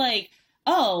 use like,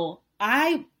 oh,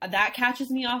 that catches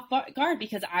me off guard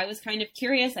because I was kind of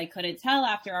curious. I couldn't tell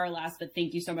after our last, but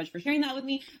thank you so much for sharing that with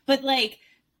me. But like,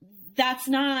 that's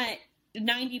not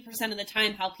 90% of the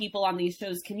time how people on these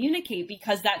shows communicate,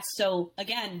 because that's so,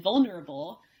 again,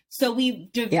 vulnerable. So we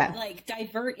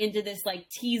divert into this like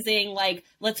teasing, like,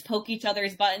 let's poke each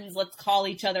other's buttons, let's call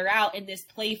each other out in this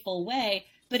playful way.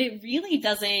 But it really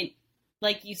doesn't,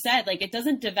 like you said, like, it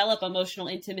doesn't develop emotional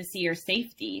intimacy or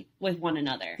safety with one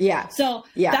another. Yeah. So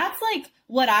that's like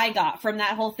what I got from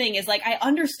that whole thing is like, I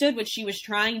understood what she was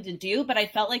trying to do, but I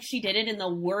felt like she did it in the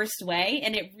worst way.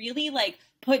 And it really like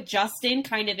put Justin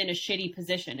kind of in a shitty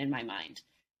position in my mind,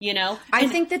 I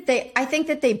think that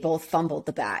they both fumbled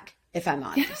the bag, if I'm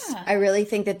honest. Yeah. I really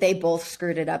think that they both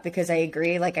screwed it up because I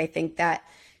agree. Like, I think that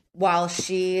while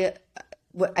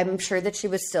I'm sure that she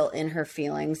was still in her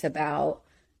feelings about,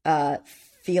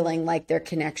 feeling like their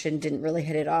connection didn't really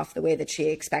hit it off the way that she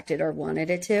expected or wanted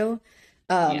it to.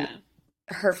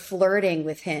 Her flirting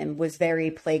with him was very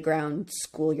playground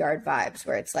schoolyard vibes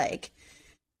where it's like,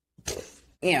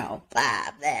 blah,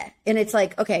 blah. And it's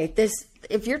like, okay,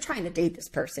 if you're trying to date this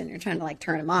person, you're trying to like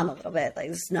turn him on a little bit, like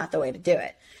this is not the way to do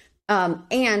it.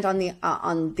 And on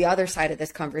the other side of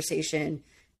this conversation,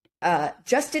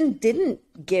 Justin didn't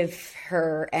give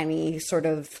her any sort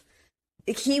of,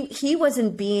 he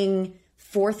wasn't being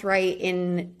forthright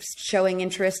in showing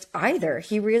interest either.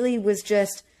 He really was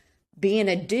just being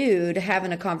a dude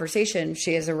having a conversation.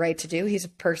 She has a right to do. He's a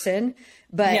person.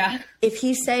 But if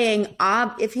he's saying,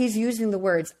 if he's using the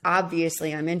words,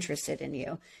 obviously I'm interested in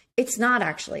you, it's not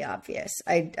actually obvious.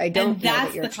 I don't know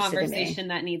that you're interested in me. That's the conversation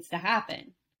that needs to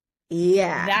happen.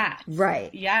 Yeah.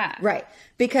 Right. Yeah. Right.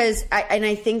 Because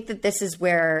I think that this is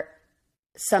where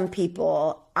some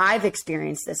people, I've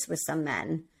experienced this with some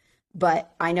men,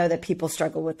 but I know that people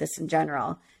struggle with this in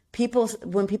general.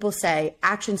 When people say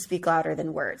actions speak louder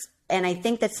than words. And I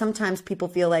think that sometimes people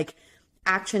feel like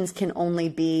actions can only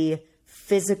be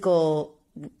physical,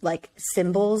 like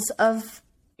symbols of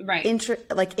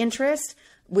interest,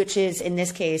 which is in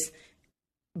this case,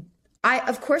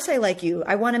 of course I like you.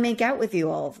 I want to make out with you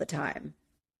all of the time.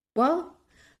 Well,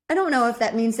 I don't know if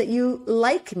that means that you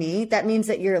like me. That means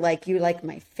that you like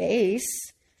my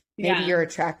face. Maybe you're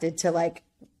attracted to like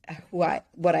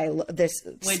this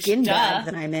skin bag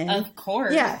that I'm in. Of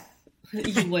course. Yeah.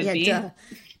 You would be. Duh.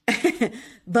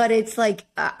 But it's like,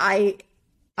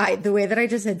 the way that I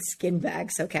just said skin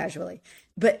bag so casually,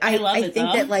 but I think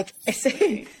that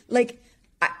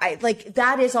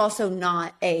that is also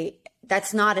not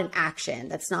that's not an action.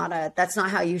 That's not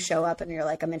how you show up and you're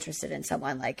like, I'm interested in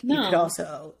someone. Like you could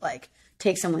also like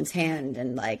take someone's hand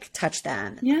and like touch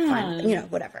them and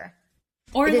find, whatever.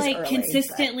 Or like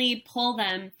consistently pull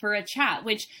them for a chat,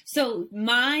 so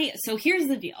here's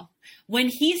the deal. When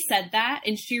he said that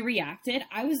and she reacted,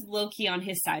 I was low-key on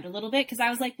his side a little bit because I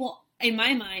was like, well, in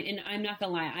my mind, and I'm not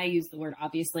gonna lie, I use the word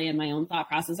obviously in my own thought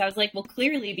process. I was like, well,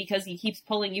 clearly because he keeps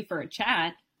pulling you for a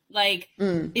chat, like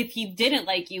if he didn't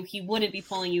like you, he wouldn't be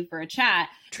pulling you for a chat.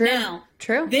 True. Now,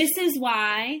 true. This is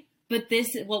why, but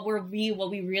what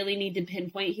we really need to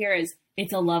pinpoint here is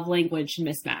it's a love language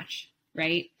mismatch,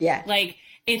 right? Yeah. Like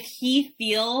if he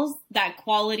feels that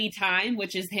quality time,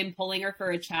 which is him pulling her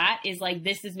for a chat, is like,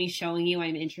 this is me showing you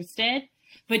I'm interested,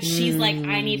 but she's like,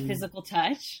 I need physical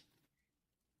touch.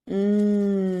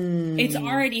 It's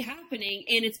already happening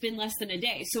and it's been less than a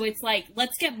day. So it's like,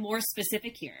 let's get more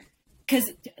specific here.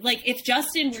 Because like if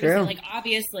Justin were to say like,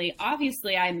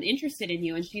 obviously I'm interested in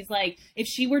you. And she's like, if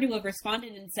she were to have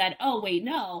responded and said, oh, wait,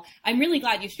 no, I'm really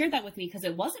glad you shared that with me because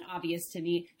it wasn't obvious to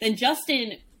me. Then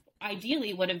Justin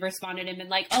ideally would have responded and been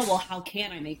like, oh, well, how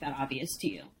can I make that obvious to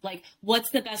you? Like, what's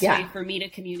the best way for me to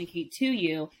communicate to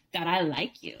you that I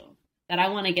like you, that I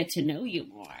want to get to know you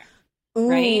more? Ooh,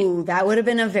 right? That would have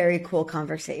been a very cool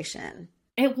conversation.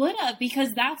 It would have,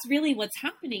 because that's really what's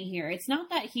happening here. It's not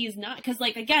that he's not, because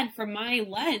like, again, from my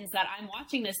lens that I'm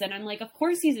watching this and I'm like, of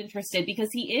course he's interested because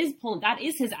he is pulling, that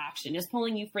is his action, is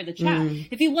pulling you for the chat.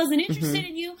 If he wasn't interested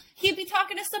in you, he'd be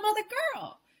talking to some other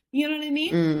girl. You know what I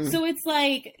mean? So it's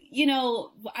like,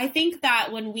 I think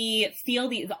that when we feel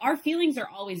our feelings are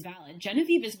always valid.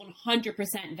 Genevieve is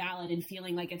 100% valid in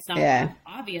feeling like it's not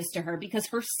obvious to her because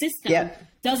her system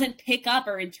doesn't pick up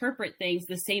or interpret things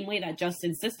the same way that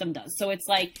Justin's system does. So it's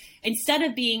like, instead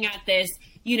of being at this,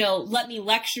 let me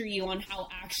lecture you on how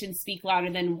actions speak louder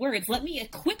than words, let me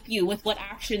equip you with what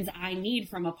actions I need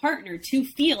from a partner to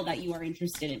feel that you are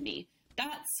interested in me.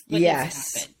 That's what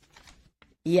needs to happen.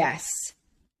 Yes.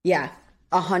 Yeah,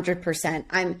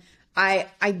 100%.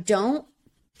 I don't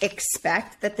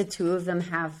expect that the two of them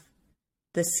have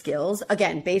the skills.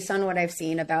 Again, based on what I've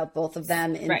seen about both of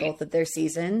them in both of their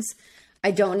seasons, I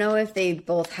don't know if they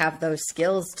both have those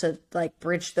skills to like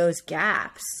bridge those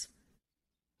gaps.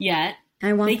 Yet.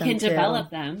 I want they them can to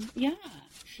develop them. Yeah.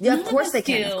 Yeah, of course they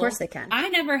can. Of course they can. I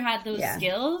never had those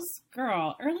skills.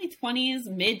 Girl, early 20s,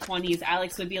 mid 20s,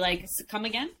 Alex would be like, come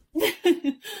again?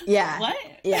 Yeah. What?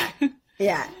 Yeah.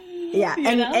 Yeah. Yeah.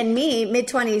 And me,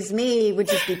 mid-20s me would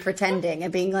just be pretending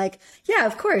and being like, yeah,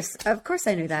 of course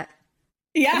I knew that.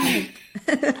 Yeah.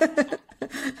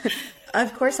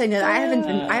 Of course I knew that.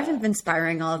 I haven't been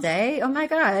sparring all day. Oh my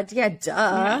God. Yeah,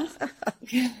 duh.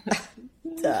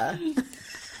 Duh.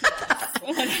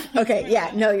 Okay,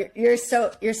 yeah, no, you're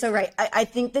so right. I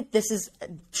think that this is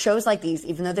shows like these,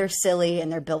 even though they're silly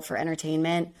and they're built for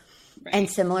entertainment, and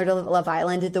similar to Love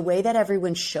Island, the way that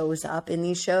everyone shows up in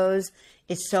these shows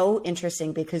is so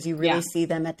interesting because you really see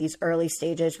them at these early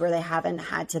stages where they haven't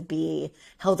had to be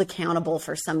held accountable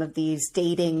for some of these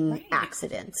dating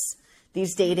accidents,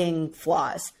 these dating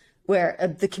flaws,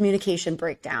 where the communication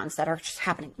breakdowns that are just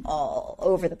happening all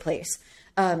over the place.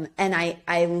 And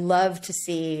I love to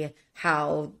see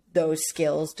how those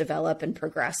skills develop and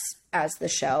progress as the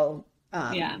show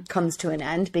comes to an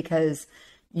end, because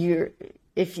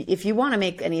if you want to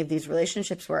make any of these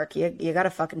relationships work, you got to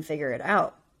fucking figure it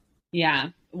out. Yeah,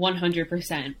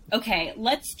 100%. Okay,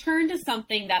 let's turn to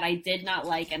something that I did not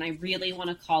like, and I really want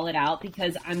to call it out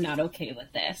because I'm not okay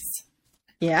with this.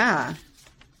 Yeah.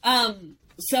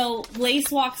 So Lace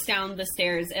walks down the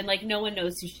stairs and like no one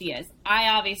knows who she is. I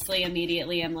obviously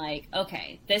immediately am like,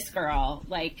 okay, this girl,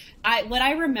 like what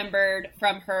I remembered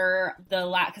from her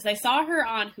because I saw her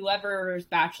on whoever's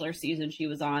Bachelor season she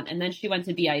was on, and then she went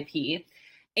to BIP.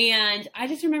 And I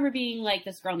just remember being like,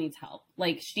 this girl needs help.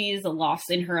 Like she's lost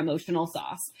in her emotional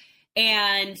sauce.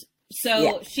 And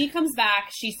so she comes back.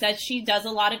 She says she does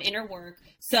a lot of inner work.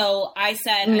 So I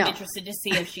said, I'm interested to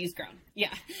see if she's grown.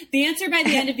 Yeah. The answer by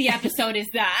the end of the episode is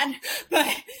that. But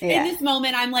in this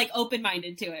moment, I'm like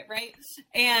open-minded to it, right?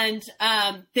 And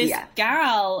this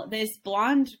gal, this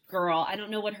blonde girl, I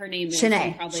don't know what her name is.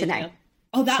 Shanae.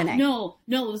 Oh,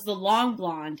 no, it was the long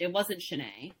blonde. It wasn't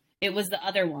Shanae. It was the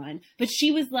other one. But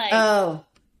she was like,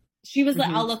 like,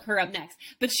 I'll look her up next.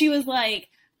 But she was like,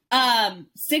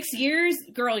 6 years,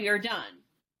 girl, you're done.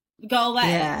 Go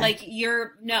away. Yeah. Like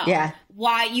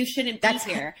why you shouldn't be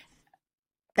here.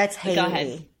 That's Haley. Go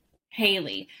ahead.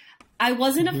 Haley. I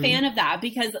wasn't a fan of that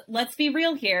because let's be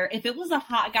real here. If it was a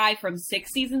hot guy from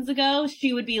 6 seasons ago,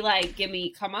 she would be like,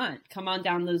 come on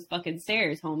down those fucking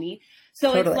stairs, homie.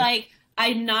 So It's like,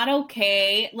 I'm not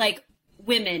okay. Like,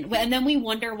 women, and then we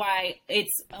wonder why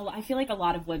I feel like a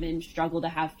lot of women struggle to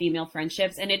have female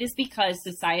friendships, and it is because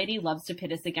society loves to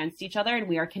pit us against each other, and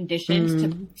we are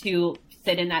conditioned to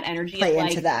sit in that energy play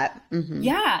into that.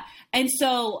 Yeah. And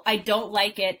so I don't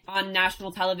like it on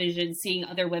national television seeing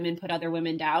other women put other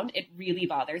women down. It really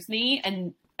bothers me.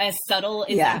 And as subtle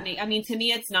as that I mean, to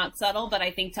me, it's not subtle, but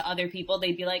I think to other people,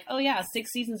 they'd be like, oh yeah,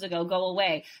 6 seasons ago, go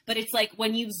away. But it's like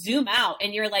when you zoom out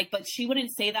and you're like, but she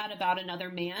wouldn't say that about another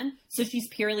man. So she's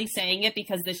purely saying it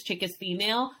because this chick is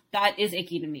female. That is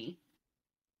icky to me.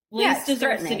 Lace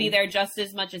deserves to be there just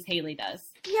as much as Haley does.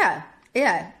 Yeah.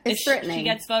 Yeah. It's threatening. She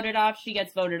gets voted off. She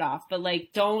gets voted off. But like,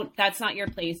 that's not your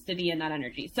place to be in that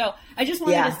energy. So I just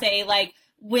wanted to say, like,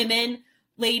 women,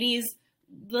 ladies,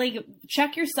 like,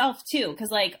 check yourself too,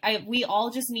 because like we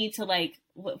all just need to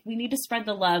we need to spread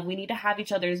the love. We need to have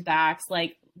each other's backs.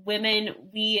 Like, women,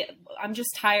 I'm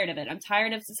just tired of it. I'm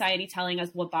tired of society telling us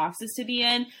what boxes to be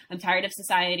in. I'm tired of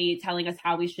society telling us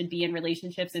how we should be in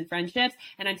relationships and friendships,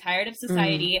 and I'm tired of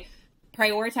society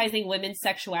prioritizing women's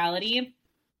sexuality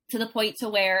to the point to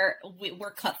where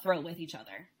we're cutthroat with each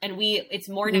other, and it's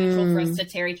more natural for us to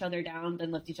tear each other down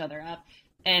than lift each other up.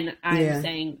 And I'm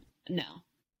saying no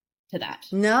to that.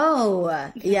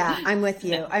 No. Yeah, I'm with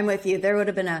you. I'm with you. There would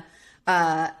have been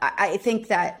I think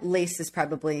that Lace is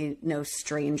probably no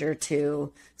stranger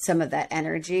to some of that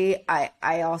energy.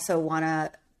 I also want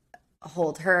to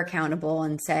hold her accountable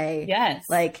and say,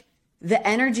 like, the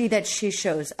energy that she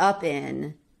shows up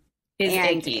in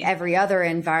and every other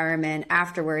environment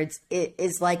afterwards, it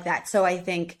is like that. So I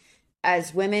think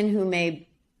as women who may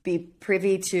be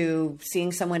privy to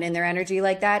seeing someone in their energy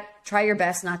like that, try your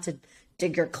best not to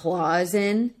dig your claws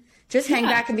in. Just hang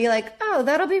back and be like, oh,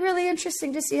 that'll be really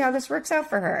interesting to see how this works out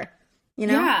for her. You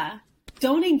know? Yeah.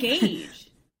 Don't engage.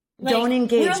 Don't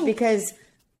engage because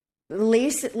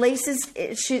Lace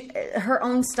is her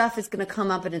own stuff is going to come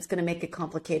up and it's going to make it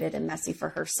complicated and messy for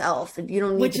herself. And you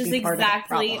don't need to be part of the problem.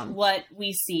 Which is exactly what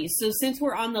we see. So since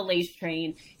we're on the Lace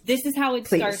train, this is how it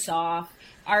starts off.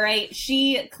 All right.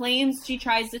 She claims she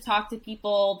tries to talk to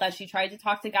people, that she tried to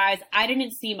talk to guys. I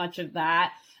didn't see much of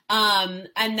that.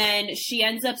 And then she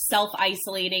ends up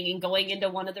self-isolating and going into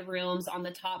one of the rooms on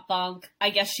the top bunk. I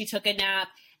guess she took a nap.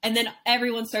 And then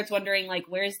everyone starts wondering, like,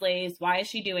 where's Lace? Why is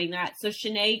she doing that? So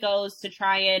Shanae goes to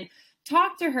try and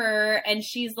talk to her. And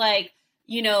she's like,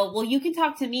 well, you can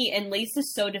talk to me. And Lace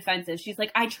is so defensive. She's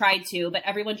like, I tried to, but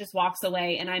everyone just walks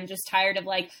away. And I'm just tired of,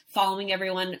 like, following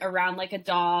everyone around like a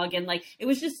dog. And, like, it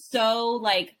was just so,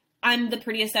 like, I'm the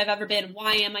prettiest I've ever been.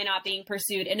 Why am I not being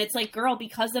pursued? And it's like, girl,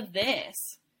 because of this.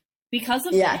 Because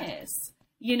of this.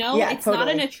 It's not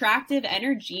an attractive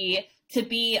energy to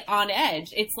be on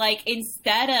edge. It's like,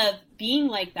 instead of being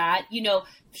like that,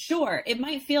 sure, it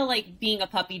might feel like being a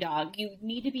puppy dog. You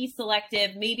need to be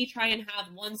selective, maybe try and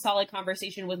have one solid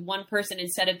conversation with one person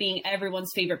instead of being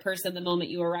everyone's favorite person the moment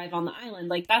you arrive on the island.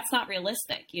 Like, that's not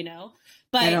realistic,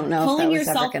 But I don't know if that was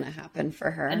ever going to happen for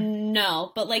her.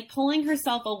 No, but like pulling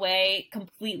herself away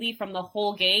completely from the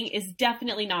whole gang is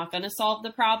definitely not going to solve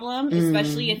the problem,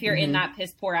 especially if you're in that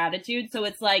piss poor attitude. So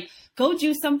it's like, go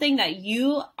do something that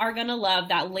you are going to love,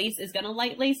 that Lace is going to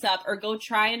light Lace up, or go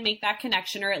try and make that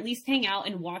connection, or at least hang out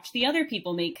and watch the other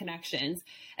people make connections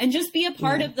and just be a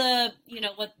part of the,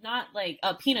 not like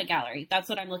a peanut gallery. That's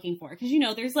what I'm looking for. Cause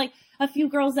there's like a few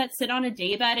girls that sit on a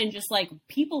daybed and just like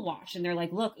people watch and they're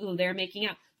like, look, ooh, they're making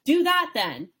out. Do that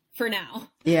then for now.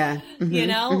 Yeah.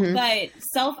 But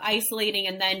self-isolating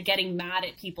and then getting mad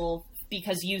at people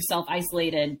because you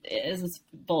self-isolated is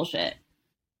bullshit.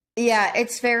 Yeah,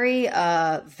 it's very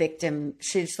victim.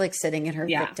 She's like sitting in her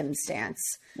victim stance,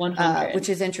 100. Which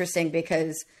is interesting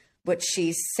because what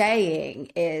she's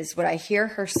saying is, what I hear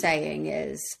her saying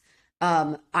is,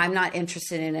 I'm not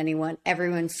interested in anyone.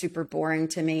 Everyone's super boring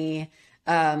to me.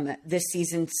 This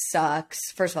season sucks.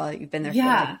 First of all, you've been there for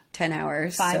like 10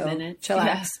 hours. 5 minutes.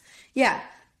 Chillax. Yeah.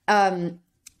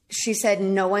 She said,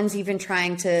 no one's even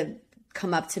trying to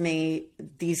come up to me.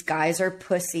 These guys are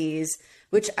pussies,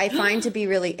 which I find to be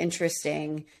really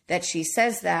interesting that she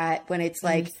says that when it's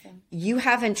like, you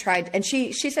haven't tried. And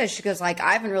she says, she goes like,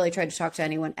 I haven't really tried to talk to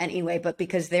anyone anyway, but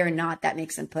because they're not, that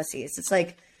makes them pussies. It's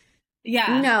like,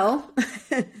 no,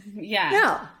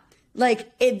 no.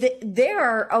 Like they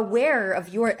are aware of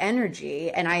your energy.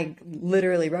 And I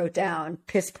literally wrote down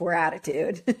piss poor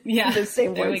attitude. Yeah. The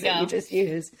same words that you just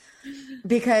used.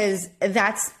 Because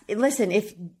listen,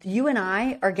 if you and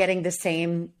I are getting the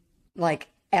same like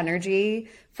energy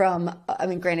from, I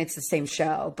mean, granted it's the same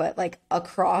show, but like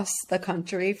across the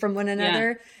country from one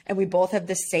another, and we both have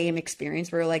the same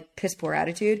experience, we're like piss poor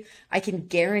attitude, I can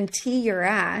guarantee your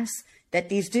ass that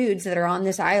these dudes that are on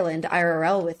this island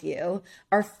IRL with you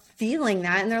are feeling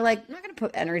that, and they're like, I'm not going to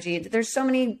put energy. There's so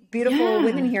many beautiful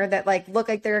women here that like look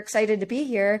like they're excited to be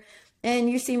here, and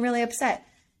you seem really upset.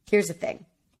 Here's the thing: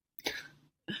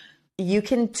 you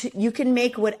can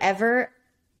make whatever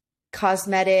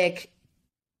cosmetic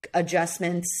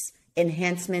adjustments,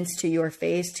 enhancements to your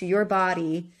face, to your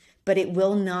body, but it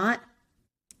will not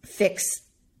fix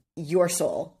your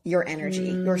soul, your energy,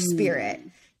 your spirit.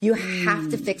 You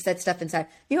have to fix that stuff inside.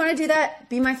 You want to do that?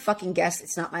 Be my fucking guest.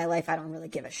 It's not my life. I don't really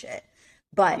give a shit.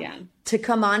 But to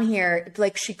come on here,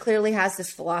 like she clearly has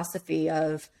this philosophy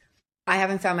of, I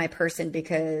haven't found my person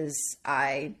because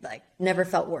I like never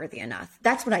felt worthy enough.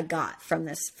 That's what I got from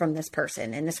this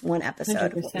person in this one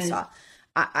episode 100%. Of what we saw.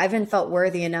 I haven't felt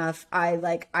worthy enough. I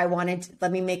wanted to,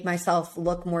 let me make myself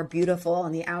look more beautiful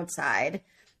on the outside.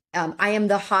 I am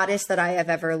the hottest that I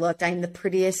have ever looked. I am the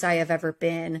prettiest I have ever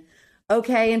been.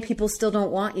 Okay, and people still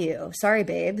don't want you. Sorry,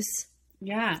 babes.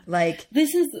 Yeah. Like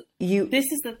this is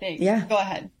the thing. Yeah. Go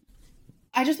ahead.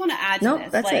 I just want to add to this.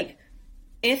 That's like it.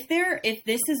 if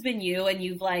this has been you and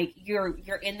you've like you're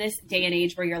in this day and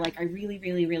age where you're like, I really,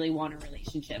 really, really want a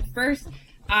relationship. First,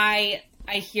 I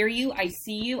hear you, I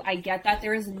see you, I get that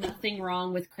there is nothing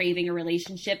wrong with craving a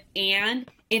relationship. And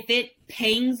if it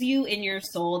pangs you in your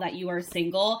soul that you are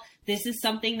single, this is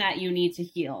something that you need to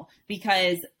heal,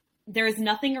 because there's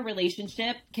nothing a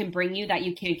relationship can bring you that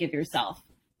you can't give yourself.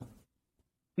 I'm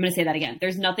going to say that again.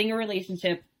 There's nothing a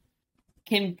relationship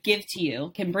can give to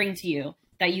you, can bring to you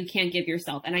that you can't give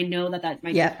yourself. And I know that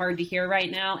might be hard to hear right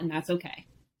now, and that's okay.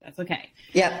 That's okay.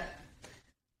 Yep.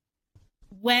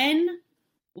 When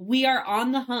we are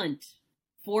on the hunt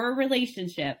for a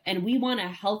relationship and we want a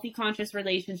healthy, conscious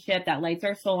relationship that lights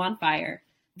our soul on fire,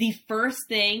 the first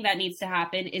thing that needs to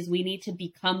happen is we need to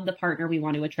become the partner we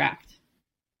want to attract.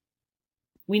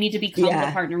 We need to become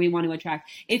the partner we want to attract.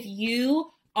 If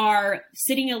you are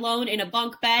sitting alone in a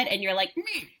bunk bed and you're like,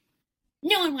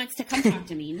 no one wants to come talk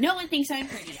to me. No one thinks I'm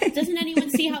pretty. Doesn't anyone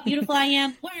see how beautiful I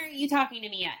am? Why aren't you talking to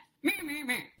me yet?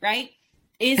 Right?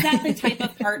 Is that the type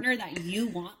of partner that you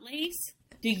want, Lace?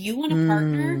 Do you want a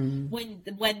partner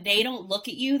when they don't look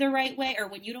at you the right way, or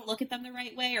when you don't look at them the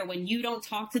right way, or when you don't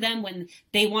talk to them when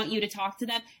they want you to talk to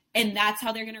them, and that's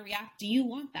how they're going to react? Do you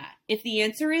want that? If the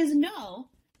answer is no,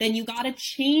 then you got to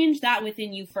change that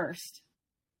within you first.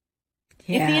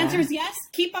 Yeah. If the answer is yes,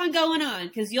 keep on going on,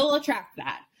 because you'll attract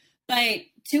that. But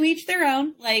to each their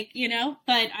own, like, you know,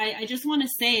 but I just want to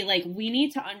say, like, we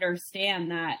need to understand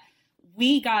that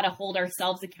we got to hold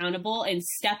ourselves accountable and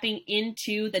stepping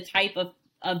into the type of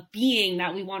being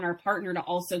that we want our partner to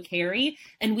also carry.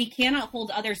 And we cannot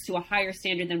hold others to a higher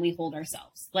standard than we hold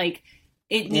ourselves. Like,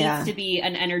 it needs to be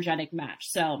an energetic match.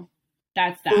 So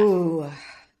that's that. Ooh.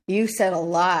 You said a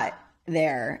lot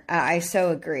there. I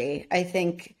so agree. I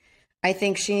think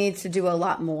she needs to do a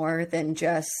lot more than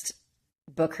just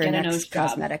book her next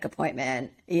cosmetic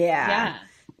appointment. Yeah.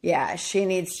 She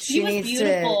needs. She was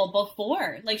beautiful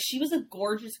before. Like, she was a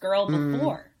gorgeous girl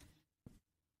before.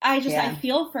 I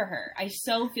feel for her. I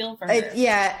so feel for her.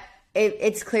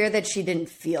 It's clear that she didn't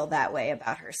feel that way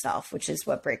about herself, which is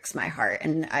what breaks my heart.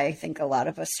 And I think a lot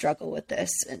of us struggle with this.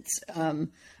 It's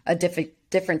a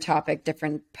different topic,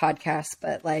 different podcast.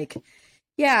 But like,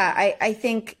 I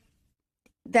think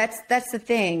that's the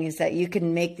thing, is that you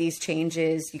can make these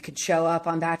changes. You could show up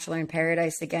on Bachelor in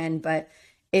Paradise again. But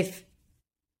if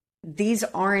these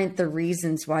aren't the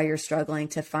reasons why you're struggling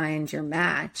to find your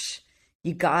match,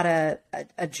 you gotta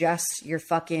adjust your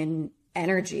fucking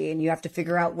energy, and you have to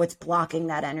figure out what's blocking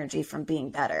that energy from being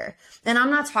better. And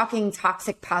I'm not talking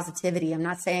toxic positivity. I'm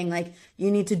not saying like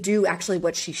you need to do actually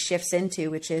what she shifts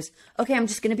into, which is, okay, I'm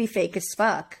just going to be fake as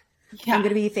fuck. Yeah. I'm going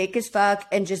to be fake as fuck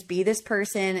and just be this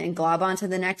person and glob onto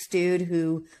the next dude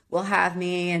who will have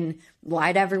me and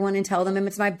lie to everyone and tell them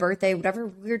it's my birthday, whatever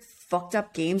weird fucked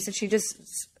up games that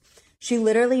she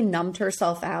literally numbed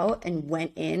herself out and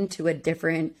went into a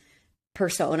different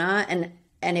persona,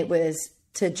 and it was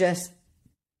to just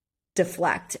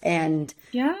deflect. And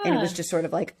it was just sort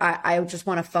of like, I just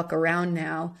want to fuck around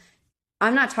now.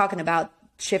 I'm not talking about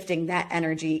shifting that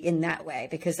energy in that way,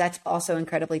 because that's also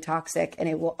incredibly toxic, and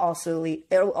it will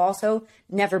also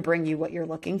never bring you what you're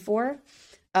looking for.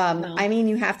 No. I mean,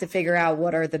 you have to figure out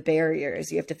what are the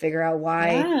barriers. You have to figure out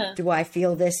why do I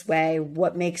feel this way?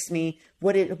 What makes me,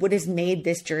 what has made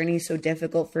this journey so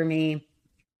difficult for me?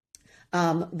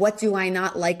 What do I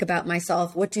not like about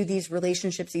myself? What do these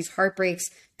relationships, these heartbreaks,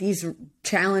 these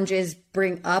challenges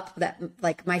bring up, that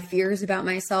like my fears about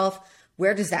myself?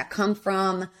 Where does that come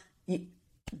from?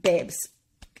 Babes,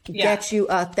 get you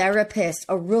a therapist,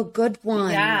 a real good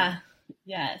one. Yeah.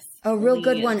 Yes. A real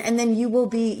good one. And then you will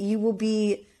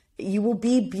be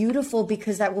beautiful,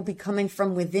 because that will be coming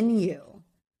from within you.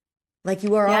 Like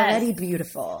you are already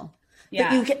beautiful.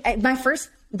 Yeah. But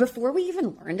before we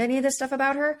even learned any of this stuff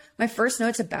about her, my first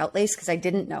notes about Lace, because I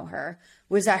didn't know her,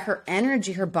 was that her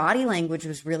energy, her body language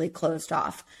was really closed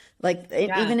off. Like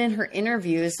even in her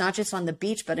interviews, not just on the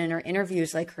beach, but in her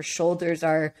interviews, like her shoulders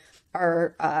are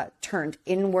turned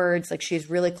inwards. Like she's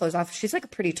really closed off. She's like a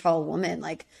pretty tall woman.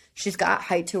 Like she's got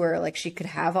height to her. Like she could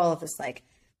have all of this like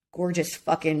gorgeous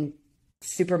fucking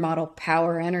supermodel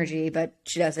power energy, but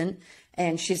she doesn't.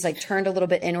 And she's like turned a little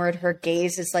bit inward. Her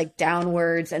gaze is like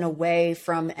downwards and away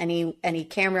from any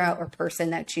camera or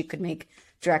person that she could make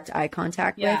direct eye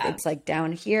contact with. It's like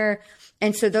down here.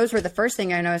 And so those were the first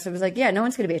thing I noticed. I was like, yeah, no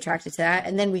one's going to be attracted to that.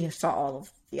 And then we saw all of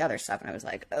the other stuff, and I was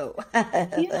like, oh.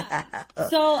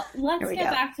 So let's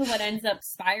get back to what ends up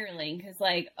spiraling, because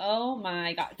like, oh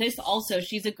my God, this also,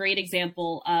 she's a great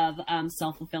example of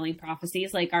self-fulfilling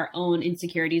prophecies, like our own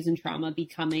insecurities and trauma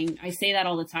becoming, I say that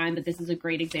all the time, but this is a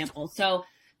great example. So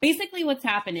basically what's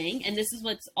happening, and this is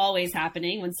what's always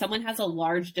happening, when someone has a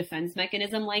large defense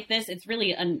mechanism like this, it's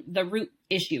really the root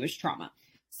issue is trauma.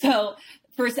 So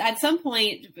first, at some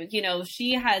point, you know,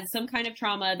 she had some kind of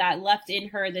trauma that left in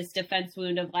her this defense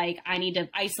wound of like, I need to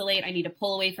isolate, I need to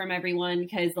pull away from everyone,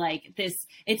 because like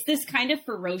it's this kind of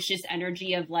ferocious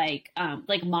energy of like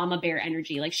mama bear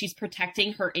energy. Like she's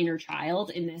protecting her inner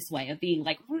child in this way of being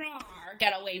like,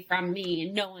 get away from me,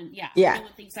 and no one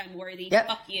thinks I'm worthy.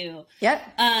 Fuck you.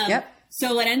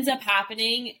 So what ends up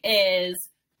happening is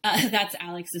that's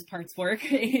Alex's parts work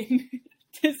in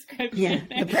description.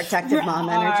 The protective mom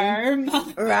energy.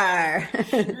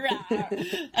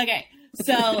 Okay,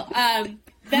 so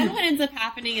then what ends up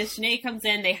happening is Shanae comes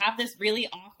in. They have this really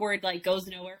awkward, like, goes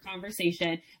nowhere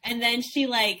conversation, and then she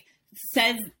like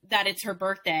says that it's her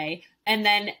birthday, and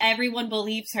then everyone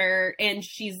believes her, and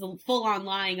she's full on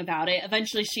lying about it.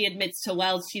 Eventually, she admits to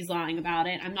Wells she's lying about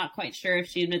it. I'm not quite sure if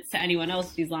she admits to anyone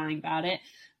else she's lying about it.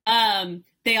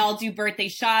 They all do birthday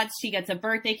shots. She gets a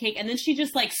birthday cake, and then she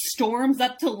just like storms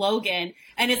up to Logan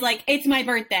and is like, "It's my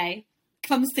birthday.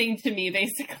 Come sing to me."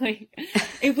 Basically,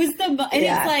 it was and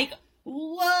it's like,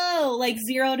 whoa, like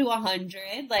 0 to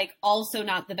 100, like also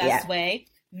not the best way.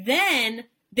 Then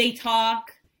they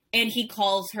talk, and he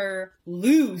calls her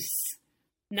loose,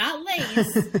 not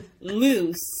Lace,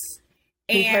 loose.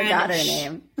 He forgot her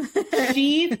name.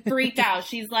 She freaked out.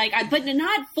 She's like, but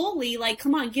not fully. Like,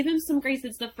 come on, give him some grace.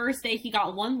 It's the first day. He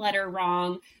got one letter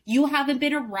wrong. You haven't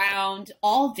been around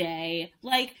all day.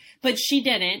 Like, but she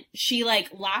didn't. She like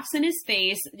laughs in his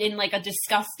face in like a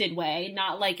disgusted way,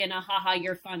 not like in a haha,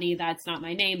 you're funny, that's not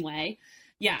my name way.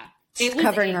 Yeah. She's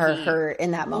covering her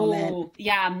in that moment. Ooh,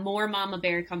 yeah, more mama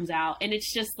bear comes out, and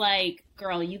it's just like,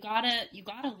 girl, you gotta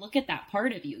look at that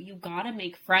part of you. You gotta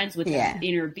make friends with that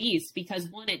inner beast, because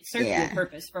one, it served your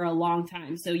purpose for a long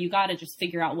time. So you gotta just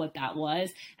figure out what that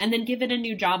was, and then give it a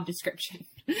new job description,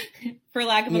 for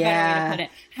lack of a better way to put it.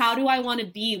 How do I want to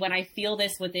be when I feel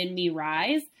this within me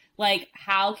rise? Like,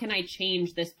 how can I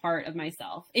change this part of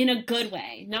myself in a good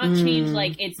way? Not change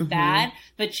like it's bad,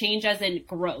 but change as in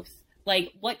growth.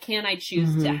 Like, what can I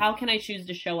choose to, how can I choose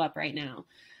to show up right now?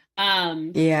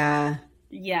 Yeah,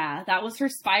 that was her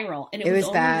spiral. And it was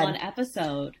only bad. One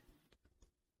episode.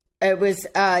 It was,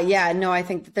 I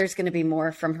think that there's going to be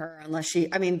more from her, unless she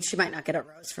might not get a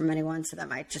rose from anyone. So that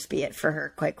might just be it for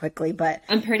her quite quickly. But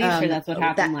I'm pretty sure that's what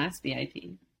happened last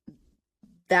BIP.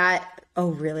 Oh,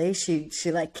 really? She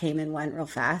like came and went real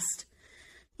fast.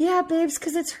 Yeah, babes,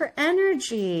 because it's her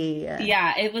energy.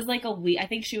 Yeah, it was like a week. I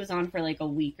think she was on for like a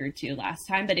week or two last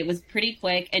time, but it was pretty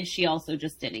quick, and she also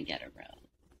just didn't get a rose,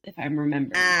 if I'm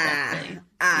remembering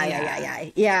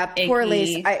correctly. Yeah, poor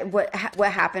Lace.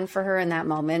 What happened for her in that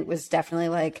moment was definitely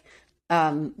like,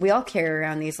 we all carry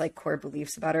around these like core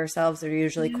beliefs about ourselves. They're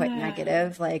usually quite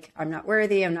negative. Like, I'm not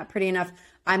worthy. I'm not pretty enough.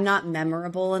 I'm not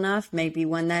memorable enough. Maybe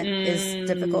one that is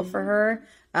difficult for her.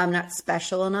 I'm not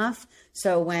special enough.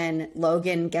 So when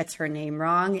Logan gets her name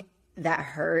wrong, that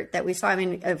hurt that we saw. I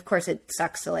mean, of course it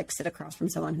sucks to like sit across from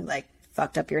someone who like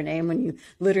fucked up your name when you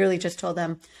literally just told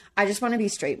them, I just want to be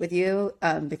straight with you,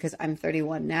 because I'm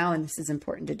 31 now and this is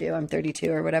important to do. I'm 32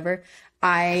 or whatever.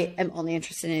 I am only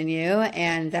interested in you,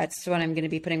 and that's what I'm going to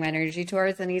be putting my energy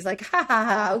towards. And he's like, ha ha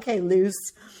ha, okay,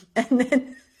 loose. And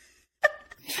then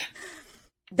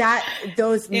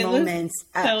those moments,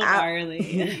 so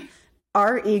gnarly.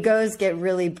 Our egos get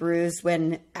really bruised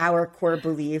when our core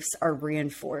beliefs are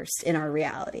reinforced in our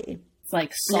reality. It's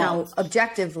like salt. Now,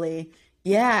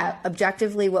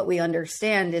 objectively, what we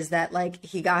understand is that like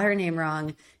he got her name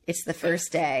wrong. It's the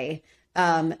first day.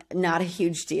 Not a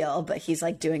huge deal, but he's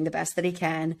like doing the best that he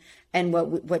can. And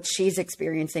what she's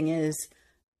experiencing is,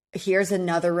 here's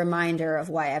another reminder of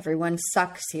why everyone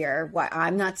sucks here, why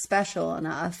I'm not special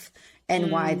enough. And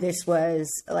why this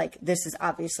is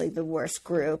obviously the worst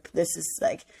group. This is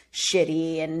like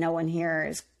shitty and no one here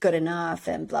is good enough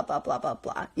and blah, blah, blah, blah,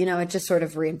 blah. You know, it just sort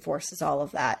of reinforces all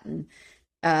of that. And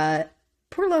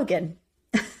poor Logan.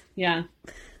 Yeah.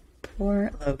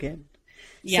 Poor Logan.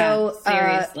 Yeah, so,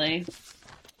 seriously.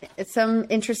 It's some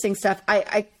interesting stuff.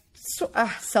 I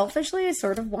selfishly, I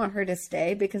sort of want her to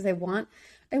stay because I want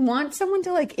someone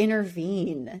to like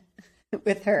intervene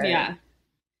with her. Yeah.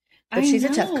 But she's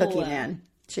a tough cookie, man.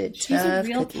 She's a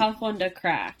real tough one to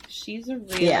crack. She's a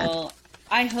real. Yeah.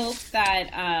 I hope that.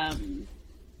 I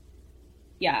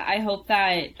hope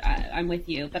that I'm with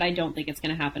you, but I don't think it's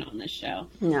going to happen on this show.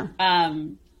 No.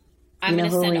 I'm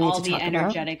going to send all the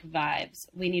energetic vibes.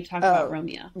 We need to talk about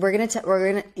Romeo. We're gonna talk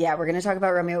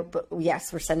about Romeo. But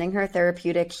yes, we're sending her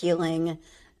therapeutic, healing,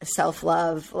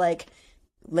 self-love, like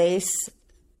Lace,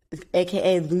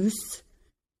 aka Loose.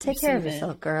 Take care of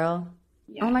yourself, girl.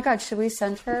 Yeah. Oh my God, should we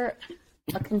send her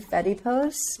a confetti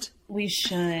post? We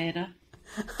should.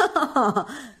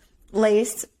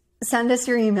 Lace, send us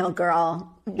your email,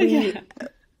 girl. We've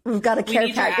got a care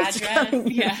package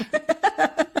coming. Yeah.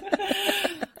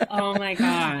 Oh my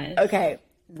God. Okay,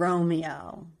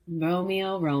 Romeo.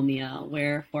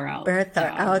 Wherefore out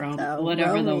thou,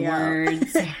 whatever Romeo. The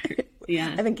words are.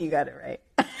 Yeah. I think you got it right.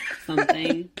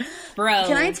 Something. Bro.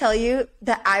 Can I tell you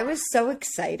that I was so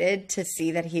excited to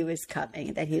see that he was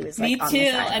coming, that he was like Me on too.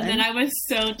 this island. And then I was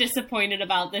so disappointed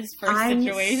about this first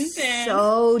situation.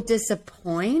 So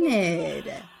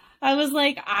disappointed. I was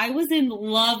like, I was in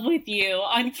love with you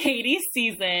on Katie's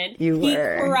season. You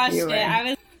were. He crushed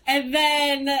it. And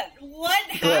then what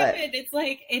happened?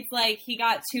 It's like he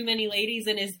got too many ladies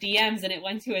in his DMs and it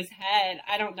went to his head.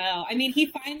 I don't know. I mean, he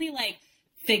finally like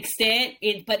fixed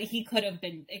it, but it could have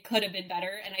been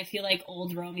better. And I feel like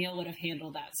old Romeo would have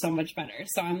handled that so much better.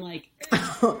 So I'm like,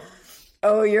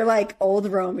 oh, you're like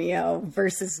old Romeo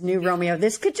versus new Romeo.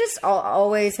 This could just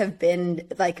always have been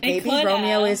like, maybe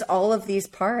Romeo is all of these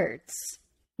parts.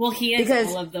 Well, he is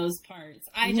all of those parts.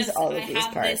 I have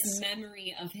parts. This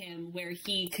memory of him where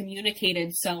he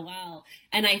communicated so well.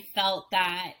 And I felt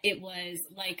that it was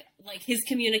like his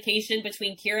communication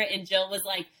between Kira and Jill was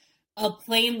like a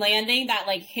plane landing that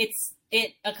like hits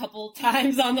it a couple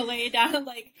times on the way down.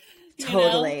 Like,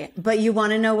 totally. But you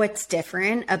want to know what's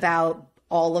different about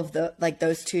all of the, like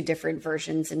those two different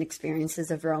versions and experiences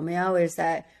of Romeo is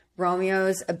that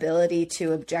Romeo's ability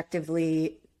to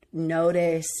objectively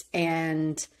notice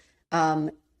and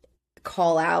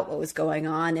call out what was going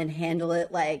on and handle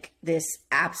it like this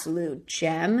absolute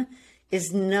gem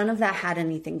is none of that had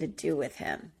anything to do with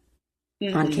him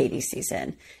on Katie's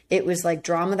season. It was like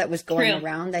drama that was going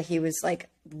around that he was like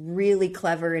really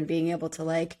clever in being able to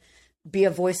like be a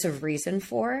voice of reason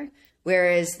for,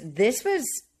 whereas this was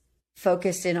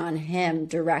focused in on him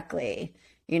directly.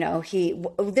 You know,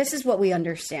 this is what we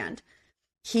understand.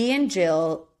 He and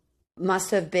Jill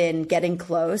must have been getting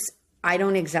close. I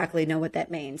don't exactly know what that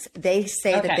means. They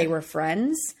say that they were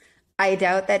friends. I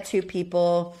doubt that two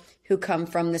people who come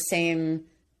from the same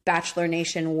Bachelor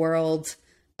Nation world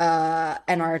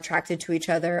and are attracted to each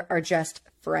other are just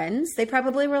friends. They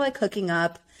probably were like hooking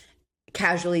up,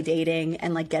 casually dating,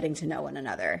 and like getting to know one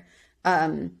another.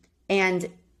 And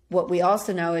what we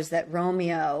also know is that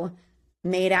Romeo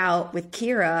made out with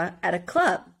Kira at a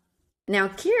club. Now,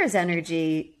 Kira's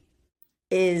energy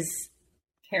is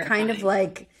terrifying. kind of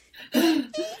like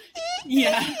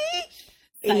Yeah.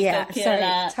 Yeah,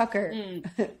 sorry, Tucker.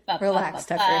 Relax,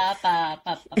 Tucker.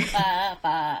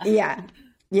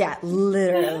 Yeah,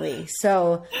 literally.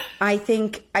 So I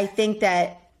think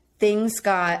that things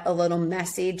got a little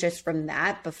messy just from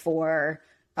that before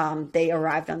they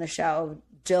arrived on the show.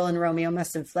 Jill and Romeo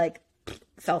must have like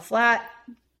fell flat,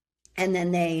 and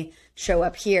then they show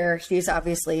up here. He's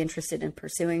obviously interested in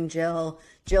pursuing Jill.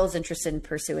 Jill's interested in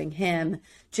pursuing him.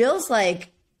 Jill's like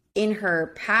in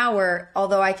her power,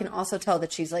 although I can also tell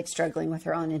that she's like struggling with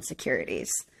her own insecurities.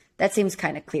 That seems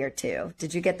kind of clear too.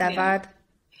 Did you get that vibe?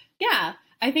 Yeah.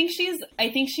 I think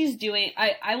she's doing,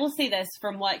 I will say this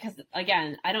from because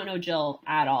again, I don't know Jill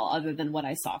at all other than what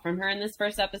I saw from her in this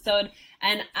first episode.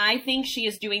 And I think she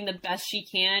is doing the best she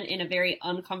can in a very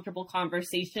uncomfortable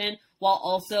conversation while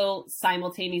also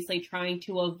simultaneously trying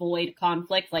to avoid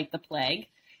conflict like the plague.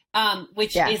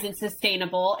 Which isn't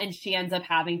sustainable, and she ends up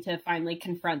having to finally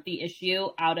confront the issue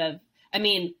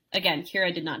again,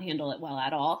 Kira did not handle it well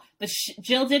at all, but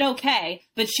Jill did okay,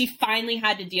 but she finally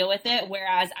had to deal with it,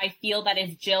 whereas I feel that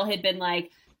if Jill had been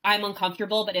like, I'm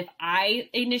uncomfortable, but if I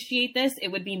initiate this,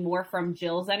 it would be more from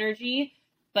Jill's energy,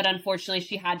 but unfortunately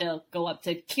she had to go up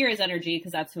to Kira's energy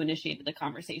because that's who initiated the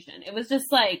conversation. It was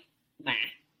just like, meh.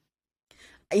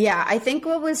 Yeah, I think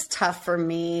what was tough for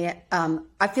me,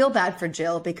 I feel bad for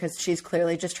Jill because she's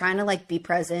clearly just trying to like be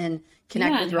present,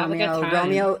 connect with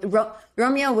Romeo.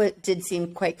 Romeo did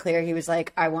seem quite clear. He was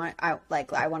like, I want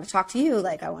to talk to you.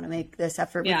 Like, I want to make this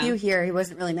effort with you here. He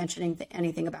wasn't really mentioning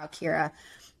anything about Kira,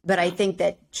 but I think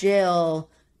that Jill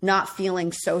not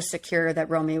feeling so secure that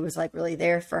Romeo was like really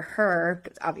there for her,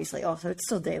 because obviously also it's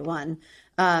still day one.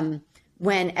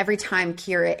 When every time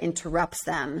Kira interrupts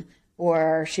them,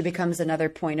 or she becomes another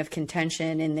point of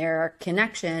contention in their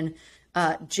connection,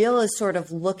 Jill is sort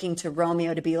of looking to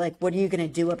Romeo to be like, what are you going to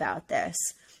do about this?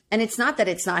 And it's not that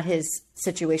it's not his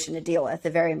situation to deal with.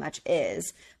 It very much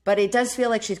is. But it does feel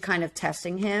like she's kind of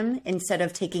testing him instead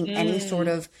of taking any sort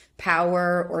of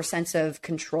power or sense of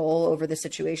control over the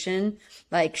situation.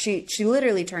 Like she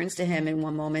literally turns to him in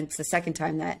one moment. It's the second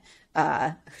time that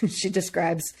she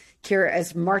describes Kira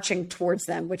as marching towards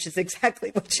them, which is exactly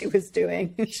what she was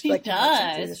doing. She like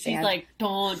does. She's like,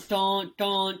 don't.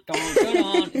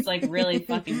 It's like really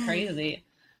fucking crazy.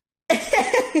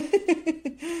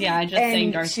 Yeah, I just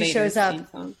sang Darth Vader's shows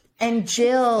up. Song. And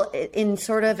Jill, in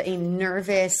sort of a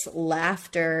nervous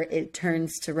laughter, it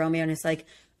turns to Romeo and is like,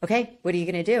 okay, what are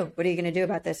you going to do? What are you going to do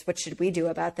about this? What should we do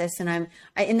about this? And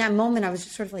I in that moment, I was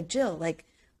just sort of like, Jill, like,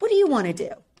 what do you want to do?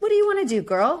 What do you want to do,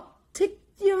 girl? Take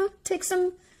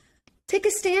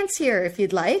a stance here if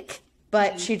you'd like.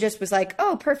 But she just was like,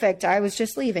 oh, perfect. I was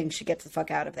just leaving. She gets the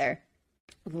fuck out of there.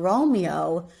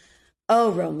 Romeo,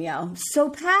 so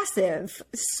passive.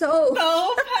 So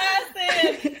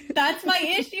passive. That's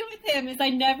my issue with him is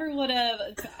I never would have,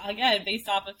 again, based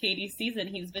off of Katie's season,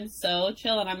 he's been so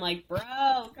chill. And I'm like, bro,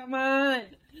 come on.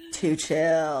 Too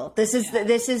chill. This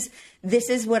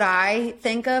is what I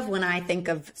think of when I think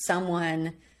of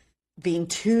someone being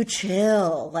too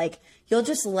chill. Like, you'll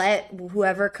just let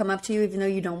whoever come up to you, even though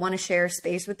you don't want to share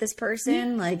space with this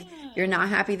person. Yeah. Like, you're not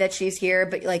happy that she's here,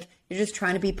 but like, you're just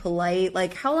trying to be polite.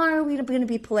 Like, how long are we going to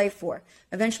be polite for?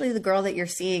 Eventually, the girl that you're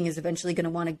seeing is eventually going to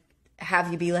want to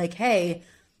have you be like, hey,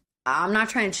 I'm not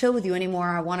trying to chill with you anymore.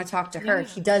 I want to talk to her. Yeah.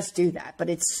 He does do that, but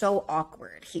it's so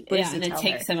awkward. It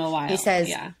takes him a while. He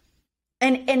says,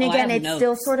 and again, it's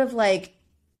still sort of like,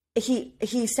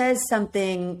 he says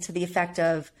something to the effect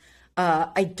of,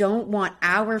 I don't want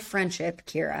our friendship,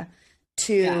 Kira,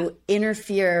 to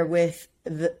interfere with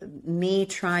me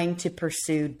trying to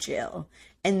pursue Jill.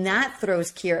 And that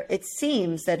throws Kira, it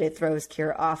seems that it throws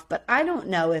Kira off, but I don't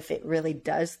know if it really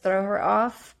does throw her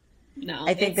off. No,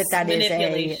 I think that is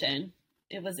manipulation.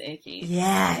 It was icky.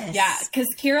 Yes. Yeah, because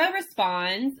Kira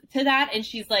responds to that and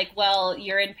she's like, well,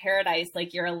 you're in paradise.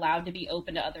 Like, you're allowed to be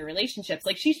open to other relationships.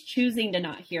 Like, she's choosing to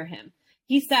not hear him.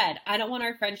 He said, I don't want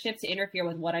our friendship to interfere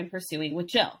with what I'm pursuing with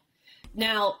Jill.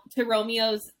 Now, to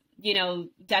Romeo's,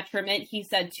 detriment, he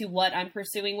said to what I'm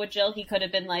pursuing with Jill, he could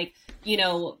have been like,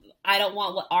 I don't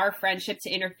want our friendship to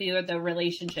interfere with the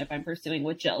relationship I'm pursuing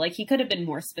with Jill. Like, he could have been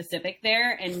more specific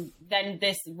there, and then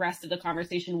this rest of the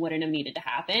conversation wouldn't have needed to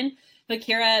happen. But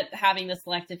Kira, having the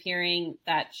selective hearing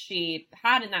that she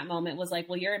had in that moment, was like,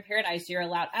 well, you're in paradise, you're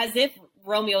allowed, as if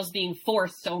Romeo's being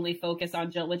forced to only focus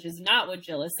on Jill, which is not what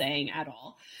Jill is saying at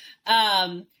all.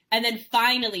 And then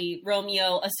finally,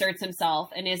 Romeo asserts himself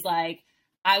and is like,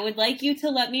 I would like you to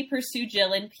let me pursue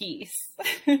Jill in peace.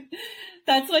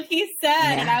 That's what he said.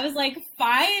 Yeah. And I was like,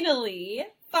 finally.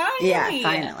 Yeah,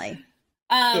 finally.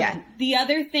 The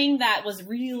other thing that was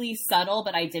really subtle,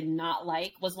 but I did not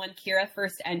like, was when Kira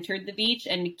first entered the beach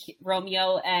and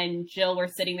Romeo and Jill were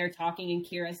sitting there talking and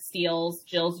Kira steals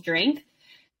Jill's drink.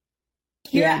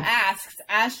 Kira asks,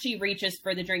 as she reaches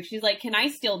for the drink, she's like, can I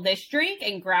steal this drink?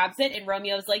 And grabs it. And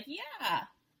Romeo's like, yeah.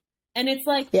 And it's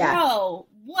like, bro,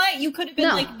 what? You could have been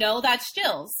like, no, that's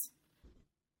Jill's.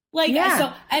 Like,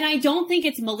 so, and I don't think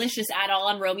it's malicious at all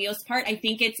on Romeo's part. I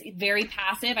think it's very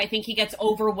passive. I think he gets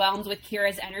overwhelmed with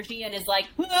Kira's energy and is like,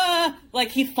 ah!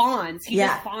 Like he fawns. He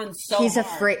just fawns so he's hard.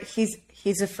 Afraid.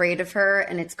 He's afraid of her,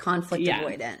 and it's conflict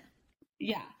avoidant.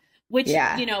 Yeah. Which,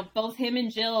 you know, both him and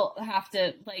Jill have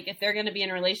to, like, if they're going to be in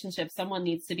a relationship, someone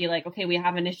needs to be like, okay, we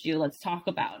have an issue. Let's talk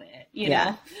about it. You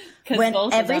know? Because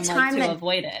both of them like to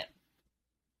avoid it.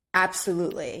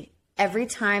 Absolutely. Every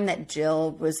time that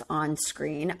Jill was on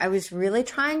screen, I was really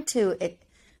trying to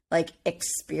like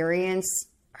experience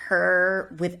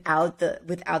her without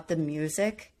the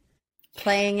music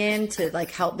playing in to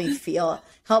like help me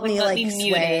like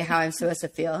sway how I'm supposed to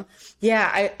feel.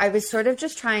 Yeah, I was sort of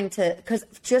just trying to, because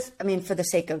for the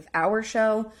sake of our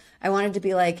show, I wanted to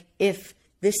be like, if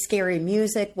this scary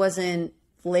music wasn't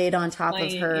laid on top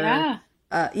of her,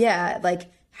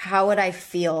 like, how would I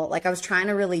feel? Like, I was trying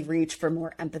to really reach for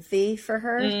more empathy for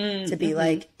her to be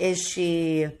like, is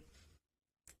she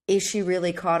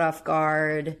really caught off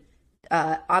guard?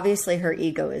 Obviously her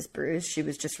ego is bruised. She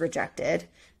was just rejected.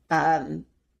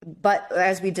 But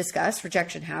as we discussed,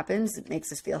 rejection happens. It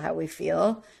makes us feel how we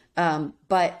feel.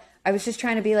 But I was just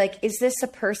trying to be like, is this a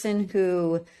person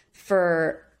who,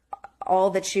 for all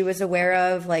that she was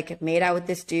aware of, like, made out with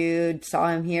this dude, saw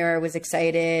him here, was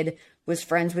excited, was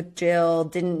friends with Jill,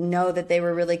 didn't know that they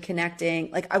were really connecting.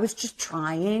 Like, I was just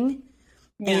trying.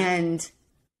 And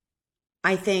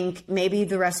I think maybe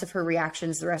the rest of her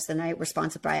reactions the rest of the night were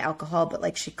sponsored by alcohol, but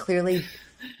like, she clearly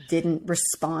didn't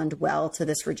respond well to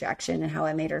this rejection and how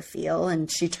it made her feel.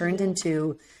 And she turned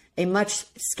into a much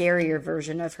scarier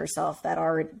version of herself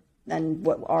than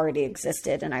what already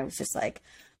existed. And I was just like,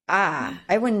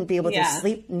 I wouldn't be able to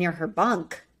sleep near her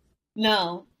bunk.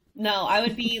 No, I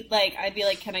would be like,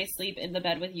 can I sleep in the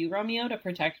bed with you, Romeo, to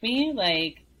protect me?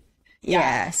 Like,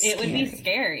 it would be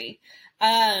scary.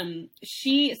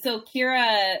 So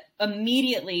Kira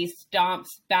immediately stomps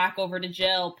back over to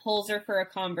Jill, pulls her for a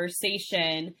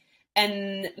conversation,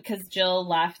 and because Jill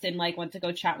left and like went to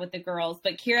go chat with the girls,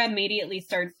 but Kira immediately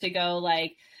starts to go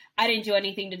like, I didn't do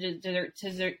anything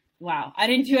I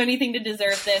didn't do anything to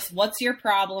deserve this. What's your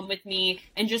problem with me?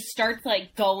 And just starts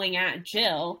like going at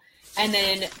Jill. And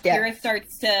then Kira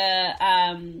starts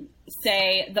to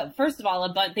say that, first of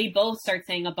all, they both start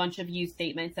saying a bunch of you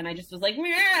statements. And I just was like,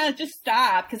 just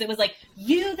stop. Because it was like,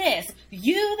 you this,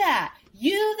 you that,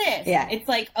 you this. Yeah. It's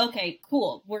like, okay,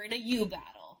 cool. We're in a you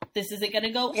battle. This isn't going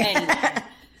to go anywhere.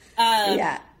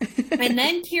 And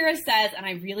then Kira says, and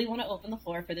I really want to open the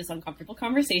floor for this uncomfortable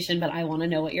conversation, but I want to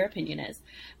know what your opinion is.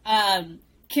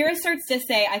 Kira starts to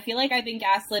say, I feel like I've been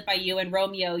gaslit by you and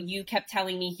Romeo. You kept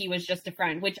telling me he was just a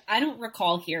friend, which I don't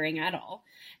recall hearing at all.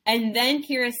 And then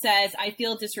Kira says, I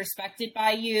feel disrespected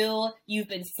by you. You've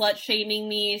been slut shaming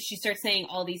me. She starts saying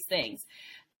all these things.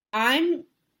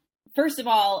 First of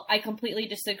all, I completely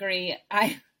disagree.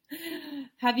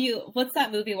 What's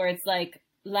that movie where it's like,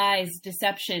 lies,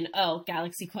 deception,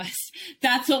 Galaxy Quest.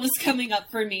 That's what was coming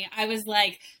up for me. I was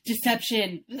like,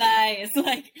 deception, lies,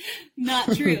 like, not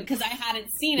true, because I hadn't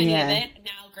seen any of it.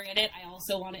 Now, granted, I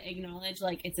also want to acknowledge,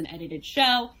 like, it's an edited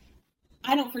show.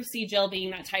 I don't foresee Jill being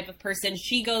that type of person.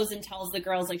 She goes and tells the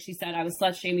girls, like she said, I was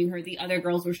slut-shaming her. The other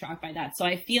girls were shocked by that. So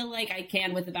I feel like I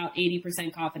can, with about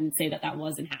 80% confidence, say that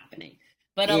wasn't happening.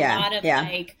 But a lot of,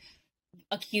 like,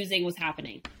 accusing was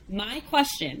happening. My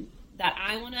question that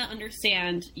I want to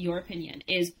understand your opinion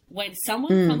is, when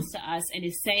someone comes to us and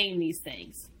is saying these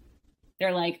things,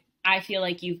 they're like, I feel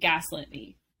like you've gaslit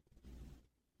me.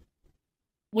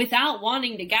 Without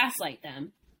wanting to gaslight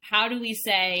them, how do we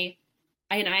say,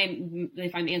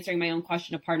 if I'm answering my own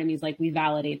question, a part of me is like, we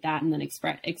validate that and then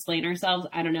explain ourselves.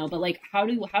 I don't know. But like, how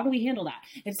do we handle that?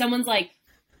 If someone's like,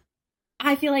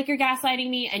 I feel like you're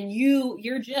gaslighting me, and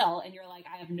you're Jill, and you're like,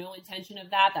 I have no intention of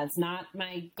that. That's not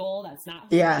my goal. That's not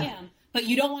who I am. But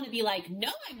you don't want to be like, no,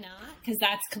 I'm not, because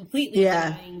that's completely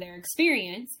denying their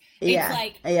experience. It's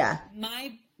like,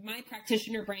 my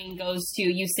practitioner brain goes to,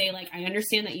 you say like, I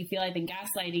understand that you feel I've been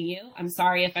gaslighting you. I'm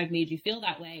sorry if I've made you feel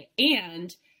that way. And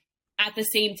at the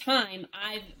same time,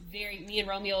 me and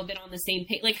Romeo have been on the same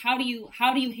page. Like, how do you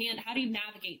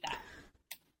navigate that?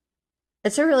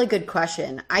 It's a really good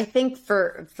question. I think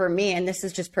for me, and this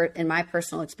is just in my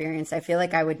personal experience, I feel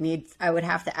like I would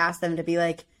have to ask them to be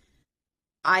like,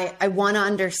 I want to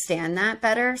understand that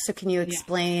better. So can you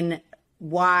explain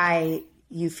why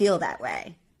you feel that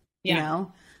way. Yeah. You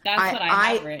know, that's what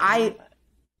I have written.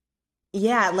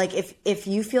 Yeah, like if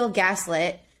you feel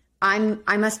gaslit,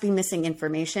 I must be missing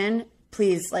information.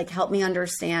 Please, like, help me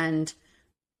understand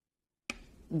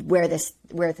where this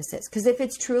is. Because if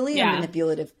it's truly a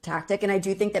manipulative tactic, and I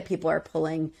do think that people are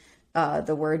pulling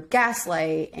the word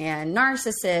gaslight and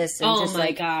narcissist and just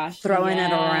like throwing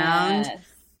it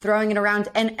around,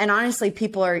 and honestly,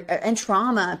 people are, and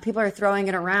trauma, people are throwing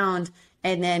it around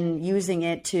and then using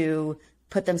it to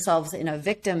put themselves in a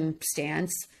victim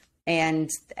stance and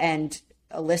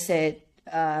elicit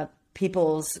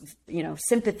people's, you know,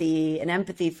 sympathy and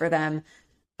empathy for them,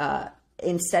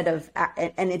 instead of,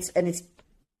 and it's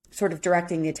sort of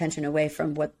directing the attention away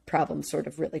from what problem sort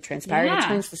of really transpired. It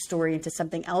turns the story into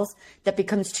something else that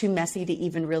becomes too messy to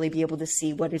even really be able to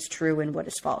see what is true and what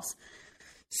is false.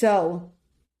 So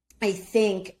I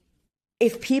think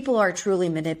if people are truly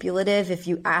manipulative, if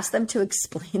you ask them to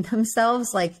explain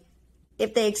themselves, like,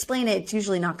 if they explain it, it's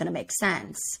usually not going to make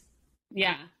sense.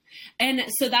 Yeah. And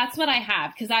so that's what I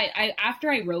have. Because I after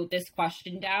I wrote this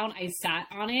question down, I sat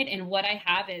on it. And what I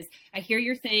have is, I hear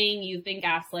you're saying you've been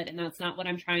gaslit, and that's not what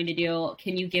I'm trying to do.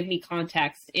 Can you give me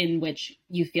context in which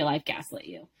you feel I've gaslit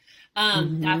you?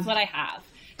 That's what I have.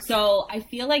 So I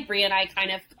feel like Brie and I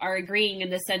kind of are agreeing in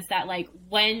the sense that, like,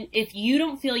 if you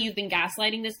don't feel you've been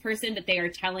gaslighting this person, but they are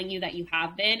telling you that you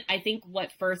have been, I think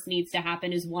what first needs to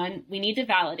happen is, one, we need to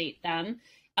validate them,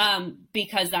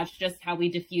 because that's just how we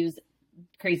diffuse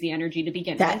crazy energy to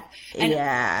begin with. And,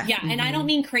 and I don't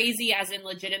mean crazy as in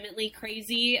legitimately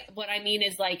crazy. What I mean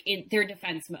is, like, in their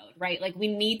defense mode, right? Like, we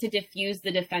need to diffuse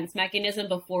the defense mechanism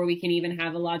before we can even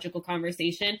have a logical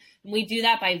conversation. And we do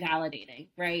that by validating,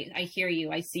 right? I hear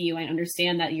you. I see you. I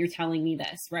understand that you're telling me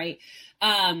this, right?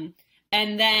 And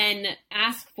then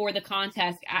ask for the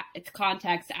context,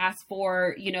 ask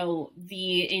for, you know,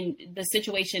 the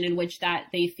situation in which that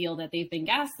they feel that they've been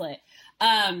gaslit.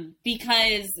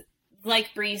 Because,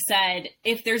 like Brie said,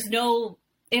 if there's no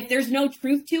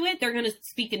truth to it, they're going to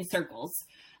speak in circles.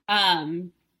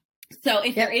 So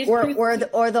if there is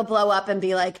or they'll blow up and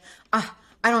be like, I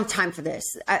don't have time for this.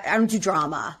 I don't do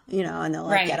drama, you know, and they'll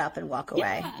like get up and walk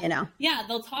away, you know? Yeah.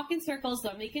 They'll talk in circles.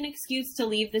 They'll make an excuse to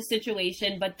leave the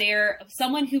situation, but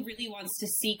someone who really wants to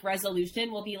seek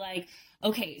resolution will be like,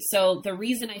 okay, so the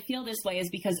reason I feel this way is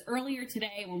because earlier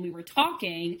today when we were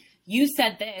talking, you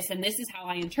said this, and this is how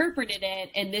I interpreted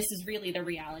it, and this is really the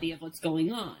reality of what's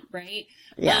going on, right?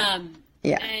 Yeah.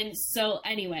 And so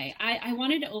anyway, I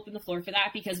wanted to open the floor for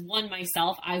that because, one,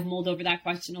 myself, I've mulled over that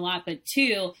question a lot, but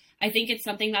two, I think it's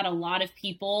something that a lot of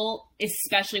people,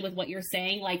 especially with what you're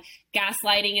saying, like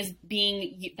gaslighting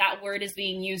that word is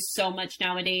being used so much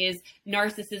nowadays,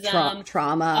 narcissism,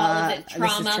 trauma, all of it,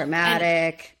 this is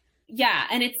traumatic.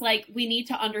 And it's like, we need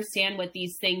to understand what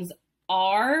these things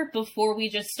are before we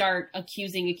just start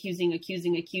accusing,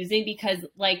 because,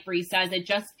 like Brie says,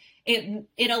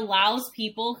 it allows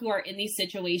people who are in these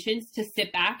situations to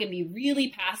sit back and be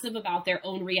really passive about their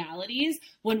own realities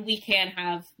when we can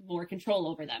have more control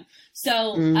over them.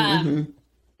 So,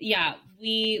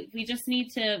 we just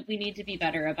need to be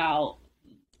better about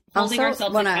holding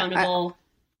ourselves accountable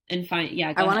and find.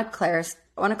 Yeah, I want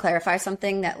to clarify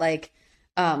something that, like,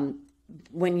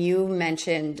 when you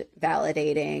mentioned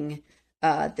validating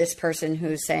this person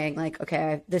who's saying, like,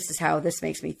 okay, this is how this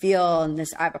makes me feel, and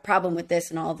I have a problem with this,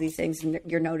 and all of these things, and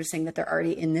you're noticing that they're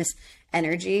already in this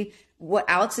energy. What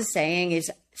Alex is saying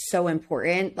is so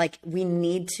important. Like, we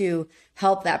need to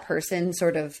help that person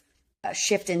sort of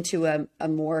shift into a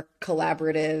more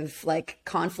collaborative, like,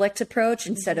 conflict approach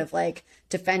instead of like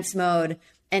defense mode.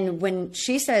 And when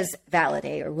she says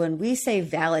validate, or when we say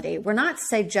validate, we're not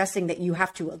suggesting that you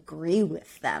have to agree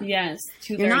with them. Yes,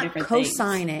 you're not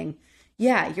co-signing.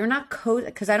 Yeah, you're not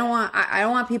because I don't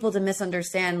want people to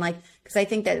misunderstand, like, because I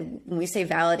think that when we say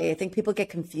validate, I think people get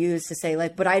confused to say,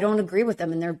 like, but I don't agree with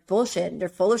them and they're bullshit and they're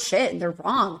full of shit and they're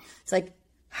wrong. It's like,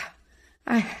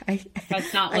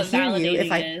 that's not what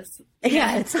validating is.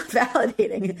 Yeah, it's not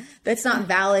validating. That's not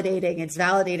validating. It's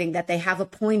validating that they have a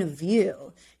point of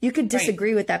view. You could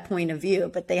disagree with that point of view,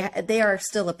 but they are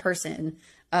still a person.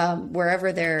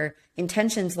 Wherever their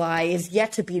intentions lie is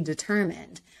yet to be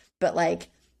determined. But, like,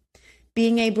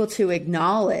 being able to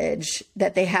acknowledge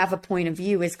that they have a point of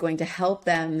view is going to help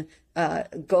them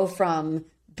go from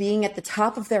being at the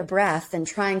top of their breath and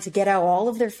trying to get out all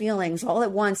of their feelings all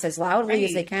at once, as loudly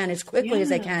as they can, as quickly as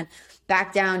they can,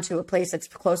 back down to a place that's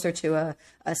closer to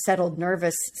a settled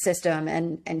nervous system,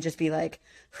 and just be like,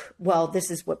 well,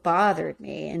 this is what bothered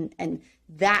me. And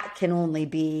that can only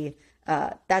be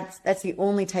that's the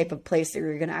only type of place that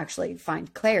you're going to actually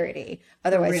find clarity.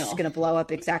 Otherwise, it's going to blow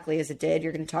up exactly as it did.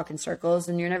 You're going to talk in circles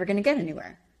and you're never going to get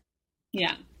anywhere.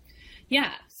 Yeah.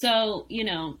 Yeah. So, you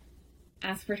know,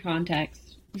 ask for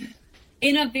context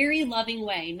in a very loving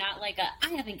way, not like I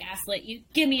haven't gaslit you.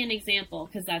 Give me an example,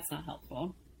 because that's not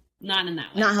helpful. Not in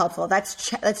that way. Not helpful. That's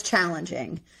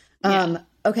challenging. Yeah.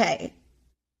 Okay.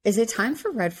 Is it time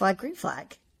for red flag, green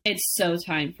flag? It's so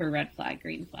time for red flag,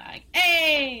 green flag.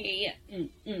 Hey!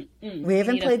 We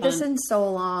haven't played this in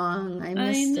so long. I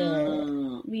missed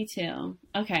it. Me too.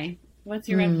 Okay. What's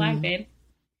your red flag, babe?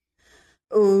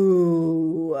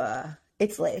 Ooh,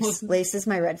 it's Lace. Lace is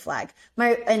my red flag.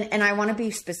 And I want to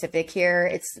be specific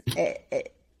here.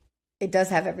 It does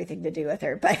have everything to do with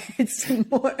her, but it's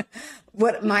more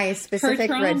what my specific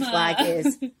red flag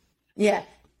is. Yeah.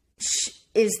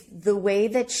 Is the way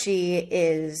that she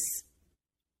is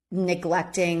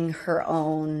neglecting her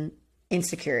own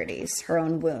insecurities, her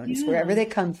own wounds, wherever they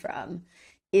come from,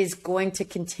 is going to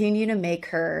continue to make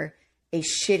her a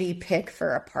shitty pick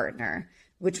for a partner,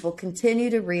 which will continue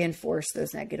to reinforce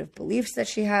those negative beliefs that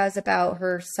she has about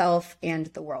herself and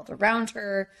the world around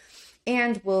her,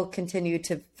 and will continue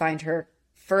to find her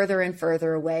further and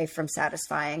further away from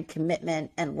satisfying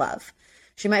commitment and love.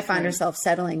 She might find herself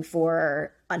settling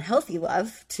for unhealthy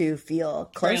love to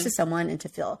feel close to someone and to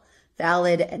feel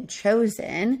valid and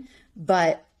chosen.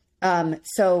 But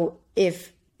so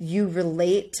if you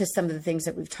relate to some of the things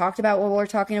that we've talked about when we're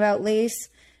talking about Lace,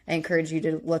 I encourage you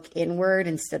to look inward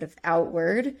instead of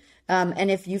outward.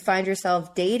 And if you find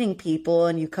yourself dating people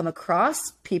and you come across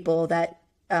people that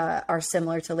are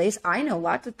similar to Lace, I know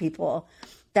lots of people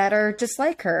that are just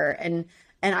like her. And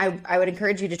I would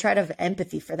encourage you to try to have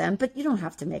empathy for them, but you don't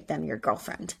have to make them your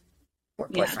girlfriend or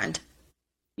boyfriend.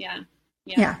 Yeah.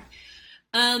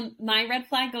 My red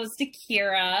flag goes to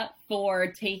Kira for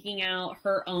taking out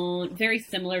her own, very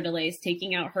similar to Lace,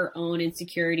 taking out her own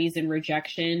insecurities and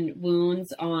rejection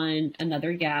wounds on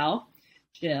another gal,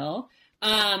 Jill.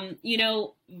 You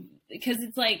know, because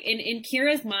it's like in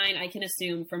Kira's mind, I can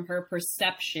assume from her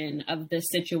perception of the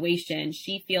situation,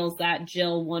 she feels that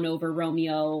Jill won over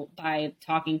Romeo by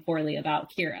talking poorly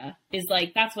about Kira. Is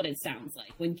like, that's what it sounds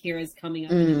like when Kira's coming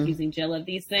up and accusing Jill of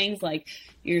these things. Like,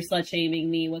 you're slut shaming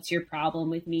me. What's your problem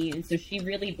with me? And so she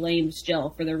really blames Jill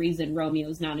for the reason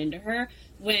Romeo's not into her,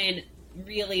 when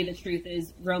really the truth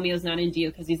is Romeo's not into you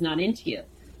because he's not into you.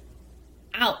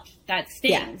 Ouch. That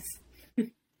stings. Yeah.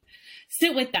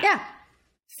 Sit with that. Yeah.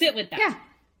 Sit with that. Yeah.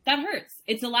 That hurts.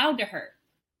 It's allowed to hurt.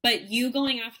 But you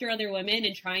going after other women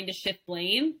and trying to shift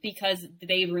blame because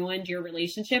they ruined your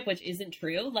relationship, which isn't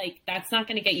true, like, that's not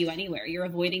going to get you anywhere. You're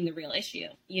avoiding the real issue,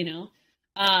 you know?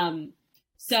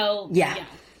 So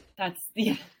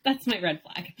that's my red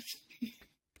flag.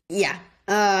 Yeah.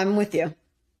 I'm with you.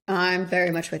 I'm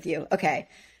very much with you. Okay.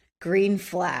 Green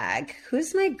flag.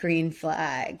 Who's my green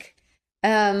flag?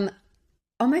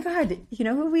 Oh my God. You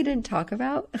know who we didn't talk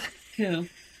about? Who?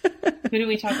 Who did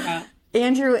we talk about?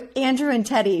 Andrew and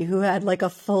Teddy, who had like a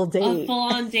full date. A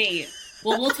full-on date.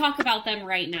 Well, we'll talk about them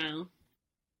right now.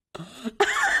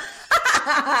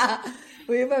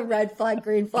 We have a red flag,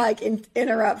 green flag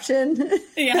interruption.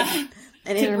 Yeah.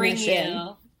 An to bring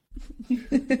intermission. you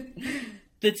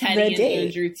the Teddy and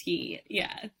Andrew tea.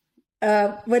 Yeah.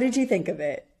 What did you think of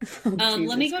it?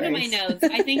 Let me go to my notes.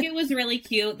 I think it was really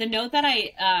cute. The note that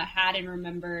I had and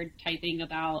remembered typing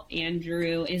about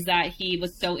Andrew is that he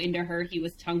was so into her, he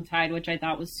was tongue-tied, which I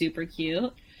thought was super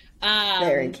cute.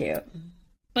 Very cute.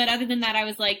 But other than that, I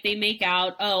was like, they make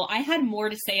out. Oh, I had more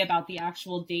to say about the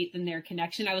actual date than their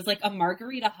connection. I was like, a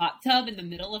margarita hot tub in the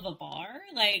middle of a bar?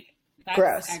 Like, that's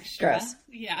gross. Extra. Gross.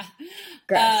 Yeah.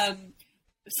 Gross.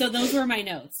 So those were my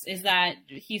notes, is that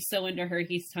he's so into her,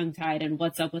 he's tongue-tied, and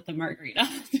what's up with the margarita?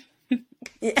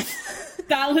 Yeah.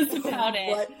 That was about it.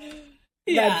 What?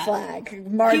 Red flag.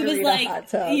 Margarita like, hot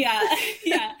tub. Yeah.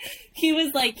 He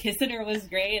was like, kissing her was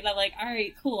great. And I'm like, all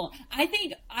right, cool. I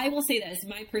think, I will say this,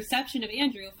 my perception of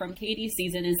Andrew from Katie's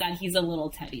season is that he's a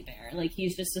little teddy bear. Like,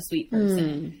 he's just a sweet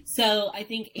person. So I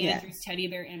think Andrew's teddy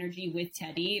bear energy with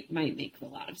Teddy might make a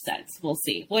lot of sense. We'll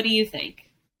see. What do you think?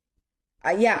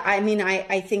 Yeah, I mean,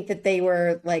 I think that they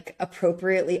were like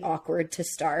appropriately awkward to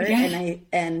start,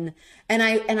 and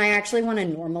I actually want to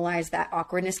normalize that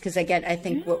awkwardness, because again, I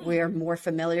think what we're more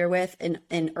familiar with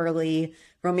in early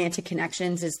romantic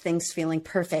connections is things feeling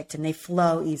perfect and they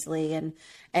flow easily,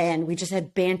 and we just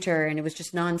had banter and it was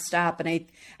just nonstop, and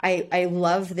I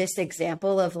love this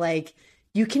example of like,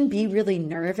 you can be really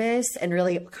nervous and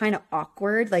really kind of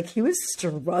awkward. Like, he was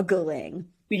struggling.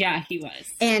 Yeah, he was,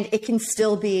 and it can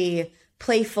still be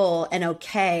playful and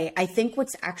okay. I think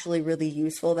what's actually really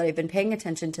useful, that I've been paying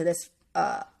attention to this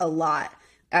a lot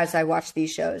as I watch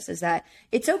these shows is that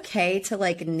it's okay to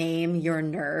like name your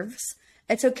nerves.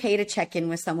 It's okay to check in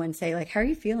with someone and say like, how are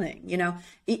you feeling? You know,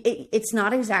 it's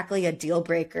not exactly a deal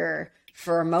breaker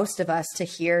for most of us to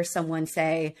hear someone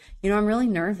say, you know, I'm really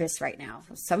nervous right now.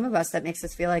 Some of us, that makes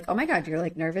us feel like, oh my God, you're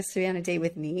like nervous to be on a date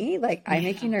with me? Like I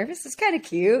make you nervous? It's kind of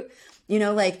cute. You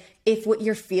know, like if what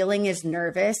you're feeling is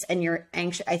nervous and you're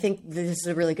anxious, I think this is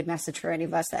a really good message for any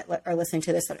of us that are listening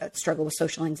to this that struggle with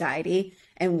social anxiety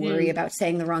and worry about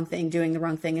saying the wrong thing, doing the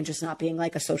wrong thing, and just not being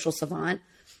like a social savant,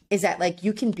 is that like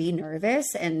you can be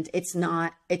nervous and it's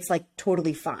like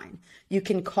totally fine. You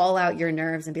can call out your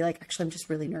nerves and be like, actually, I'm just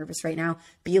really nervous right now.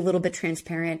 Be a little bit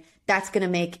transparent. That's going to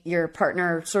make your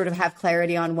partner sort of have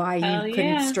clarity on why you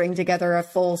couldn't string together a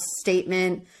full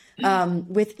statement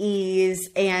with ease.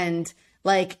 And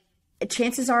like,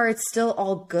 chances are it's still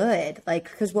all good. Like,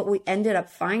 because what we ended up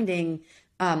finding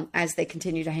as they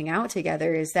continue to hang out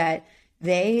together is that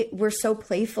they were so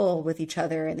playful with each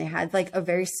other and they had like a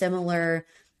very similar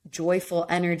joyful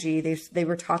energy. They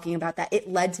were talking about that. It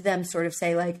led to them sort of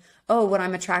say like, oh, what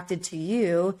I'm attracted to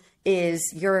you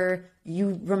is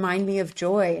you remind me of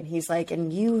joy. And he's like,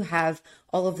 and you have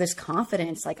all of this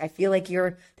confidence. Like, I feel like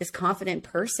you're this confident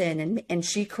person. And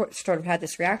she sort of had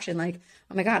this reaction like,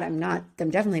 oh my God, I'm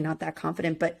definitely not that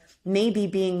confident, but maybe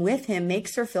being with him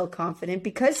makes her feel confident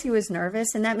because he was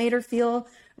nervous and that made her feel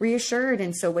reassured.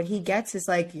 And so what he gets is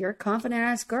like, you're a confident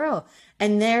ass girl.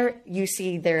 And there you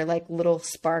see their like little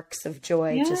sparks of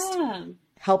joy just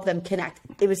help them connect.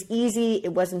 It was easy.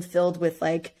 It wasn't filled with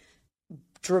like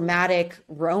dramatic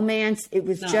romance. It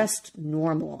was just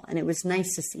normal. And it was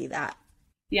nice to see that.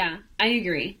 Yeah, I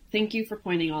agree. Thank you for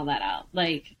pointing all that out.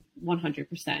 Like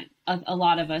 100%. A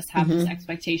lot of us have this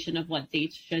expectation of what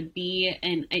dates should be.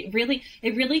 And it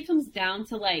really comes down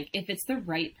to like, if it's the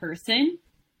right person,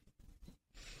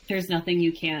 there's nothing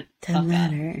you can't doesn't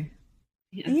matter.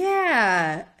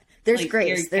 Yeah. There's like,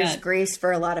 grace. There's grace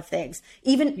for a lot of things.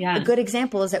 Even a good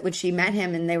example is that when she met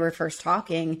him and they were first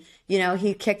talking, you know,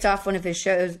 he kicked off one of his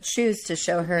shoes to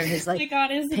show her his like oh my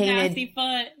God, his painted nasty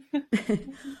foot.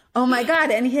 Oh my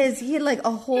God. And he had like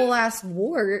a whole ass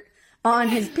wart on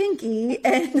his pinky.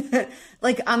 And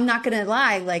like, I'm not going to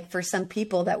lie, like for some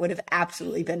people that would have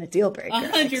absolutely been a deal breaker.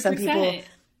 100%. Like, some people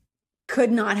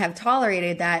could not have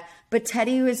tolerated that. But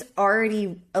Teddy was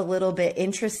already a little bit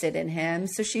interested in him.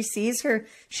 So she sees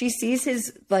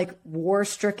his like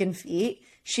war-stricken feet.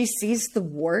 She sees the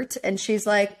wart and she's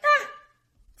like,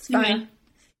 it's fine.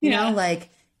 You know, like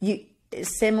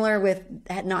similar with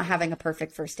not having a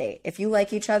perfect first date. If you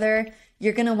like each other,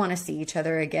 you're going to want to see each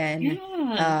other again.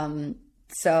 Yeah.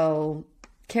 So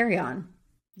carry on.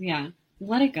 Yeah.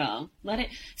 Let it go. Let it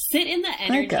sit in the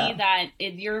energy that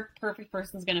your perfect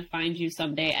person's going to find you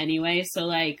someday anyway. So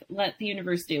like, let the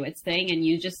universe do its thing and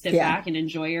you just sit back and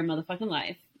enjoy your motherfucking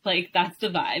life. Like that's the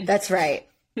vibe. That's right.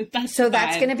 That's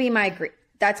going to be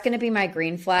my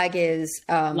green flag is,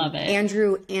 love it.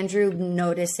 Andrew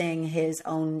noticing his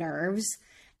own nerves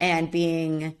and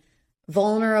being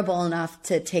vulnerable enough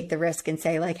to take the risk and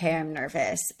say like, hey, I'm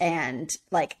nervous. And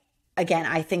like, again,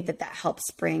 I think that helps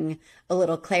bring a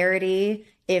little clarity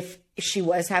if she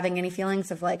was having any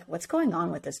feelings of like, what's going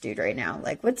on with this dude right now?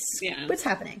 Like, what's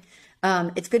happening?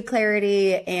 It's good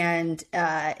clarity and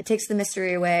it takes the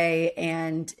mystery away.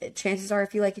 And chances are,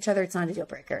 if you like each other, it's not a deal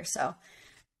breaker. So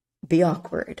be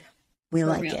awkward. We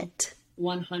like it.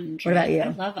 100. What about you? I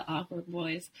love awkward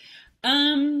boys.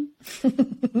 I'm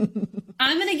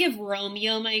gonna give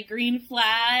Romeo my green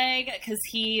flag because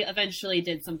he eventually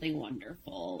did something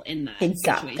wonderful in that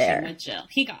situation with Jill.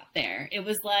 He got there. It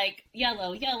was like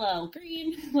yellow,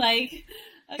 green. Like,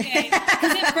 okay.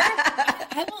 Because at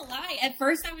first, I won't lie. At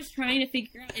first, I was trying to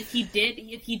figure out if he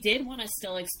did want to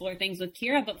still explore things with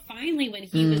Kira. But finally, when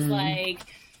he was like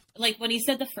when he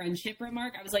said the friendship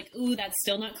remark, I was like, ooh, that's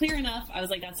still not clear enough. I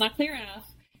was like, that's not clear enough.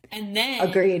 And then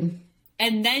agreed.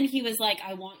 And then he was like,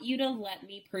 I want you to let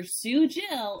me pursue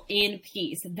Jill in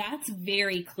peace. That's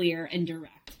very clear and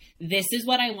direct. This is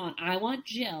what I want. I want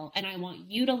Jill, and I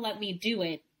want you to let me do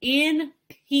it in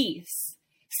peace.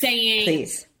 Saying,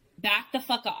 please, back the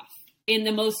fuck off in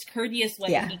the most courteous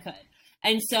way he could.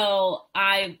 And so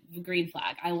green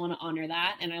flag. I want to honor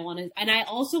that. And I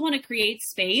also want to create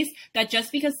space that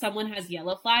just because someone has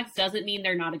yellow flags doesn't mean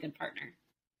they're not a good partner.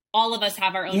 All of us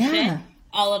have our own shit.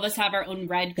 All of us have our own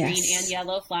red, green, and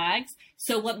yellow flags.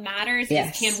 So what matters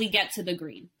is, can we get to the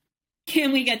green?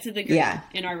 Can we get to the green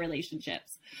in our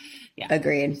relationships? Yeah.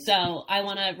 Agreed. So I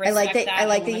want to respect that. I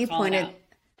like that you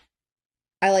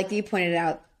pointed it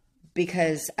out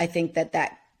because I think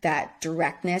that that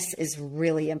directness is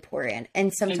really important.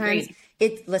 And sometimes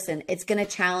it's going to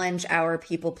challenge our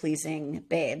people pleasing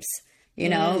babes, you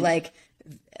know, like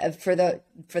for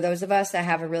those of us that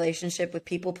have a relationship with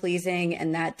people pleasing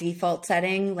and that default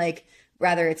setting, like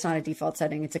rather it's not a default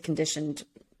setting, it's a conditioned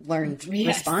learned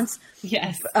response.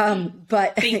 Yes.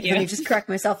 But let me just correct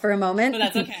myself for a moment.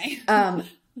 Well, that's okay.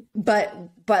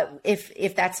 But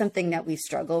if that's something that we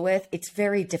struggle with, it's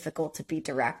very difficult to be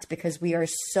direct because we are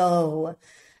so,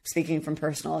 speaking from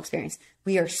personal experience,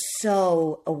 we are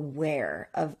so aware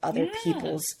of other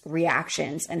people's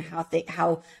reactions and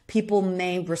how people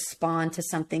may respond to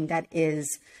something that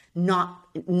is not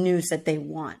news that they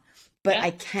want. But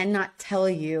I cannot tell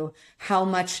you how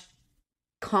much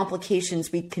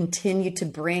complications we continue to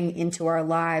bring into our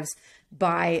lives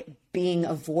by being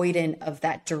avoidant of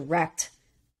that direct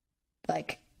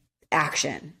like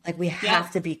action. Like we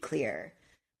have to be clear.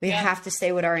 We have to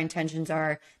say what our intentions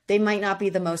are. They might not be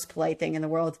the most polite thing in the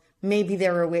world. Maybe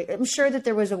there were a way. I'm sure that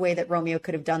there was a way that Romeo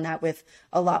could have done that with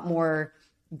a lot more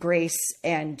grace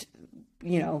and,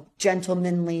 you know,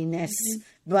 gentlemanliness.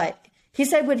 But he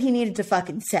said what he needed to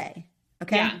fucking say.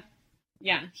 Okay.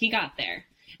 Yeah. He got there.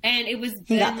 And it was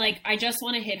then like, I just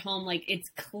want to hit home. Like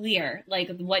it's clear, like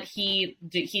what he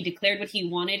declared what he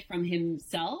wanted from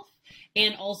himself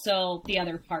and also the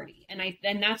other party. And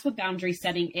that's what boundary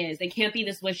setting is. It can't be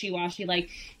this wishy-washy, like,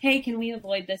 hey, can we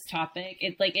avoid this topic?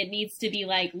 It's like, it needs to be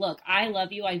like, look, I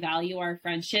love you. I value our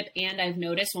friendship. And I've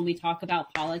noticed when we talk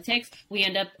about politics, we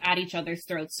end up at each other's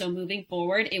throats. So moving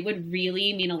forward, it would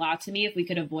really mean a lot to me if we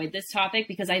could avoid this topic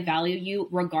because I value you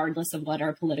regardless of what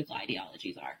our political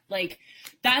ideologies are. Like,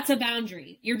 that's a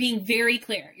boundary. You're being very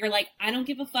clear. You're like, I don't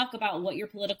give a fuck about what your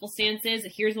political stance is.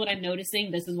 Here's what I'm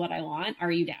noticing. This is what I want.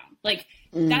 Are you down? Like,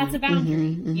 that's a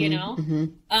boundary, you know?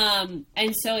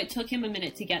 And so it took him a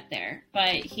minute to get there,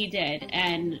 but he did.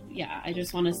 And yeah, I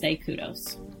just want to say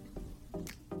kudos.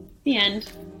 The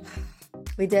end.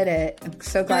 We did it. I'm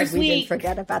so glad we didn't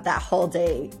forget about that whole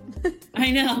date.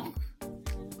 I know.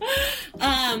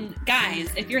 Guys,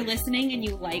 if you're listening and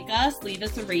you like us, leave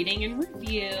us a rating and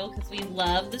review because we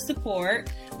love the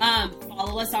support.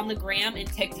 Follow us on the gram and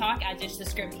TikTok at Ditch the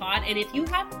Script Pod. And if you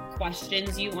have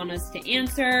questions you want us to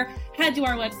answer, head to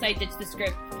our website,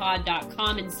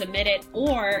 ditchthescriptpod.com and submit it.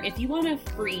 Or if you want a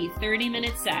free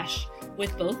 30-minute sesh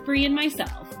with both Brie and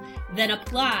myself, then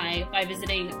apply by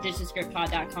visiting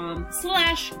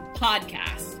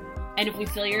ditchthescriptpod.com/podcast. And if we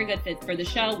feel you're a good fit for the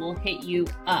show, we'll hit you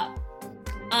up.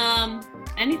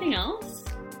 Anything else?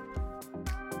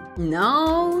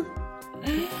 No.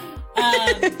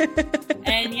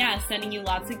 And yeah, sending you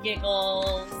lots of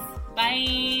giggles.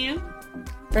 Bye.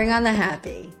 Bring on the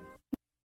happy.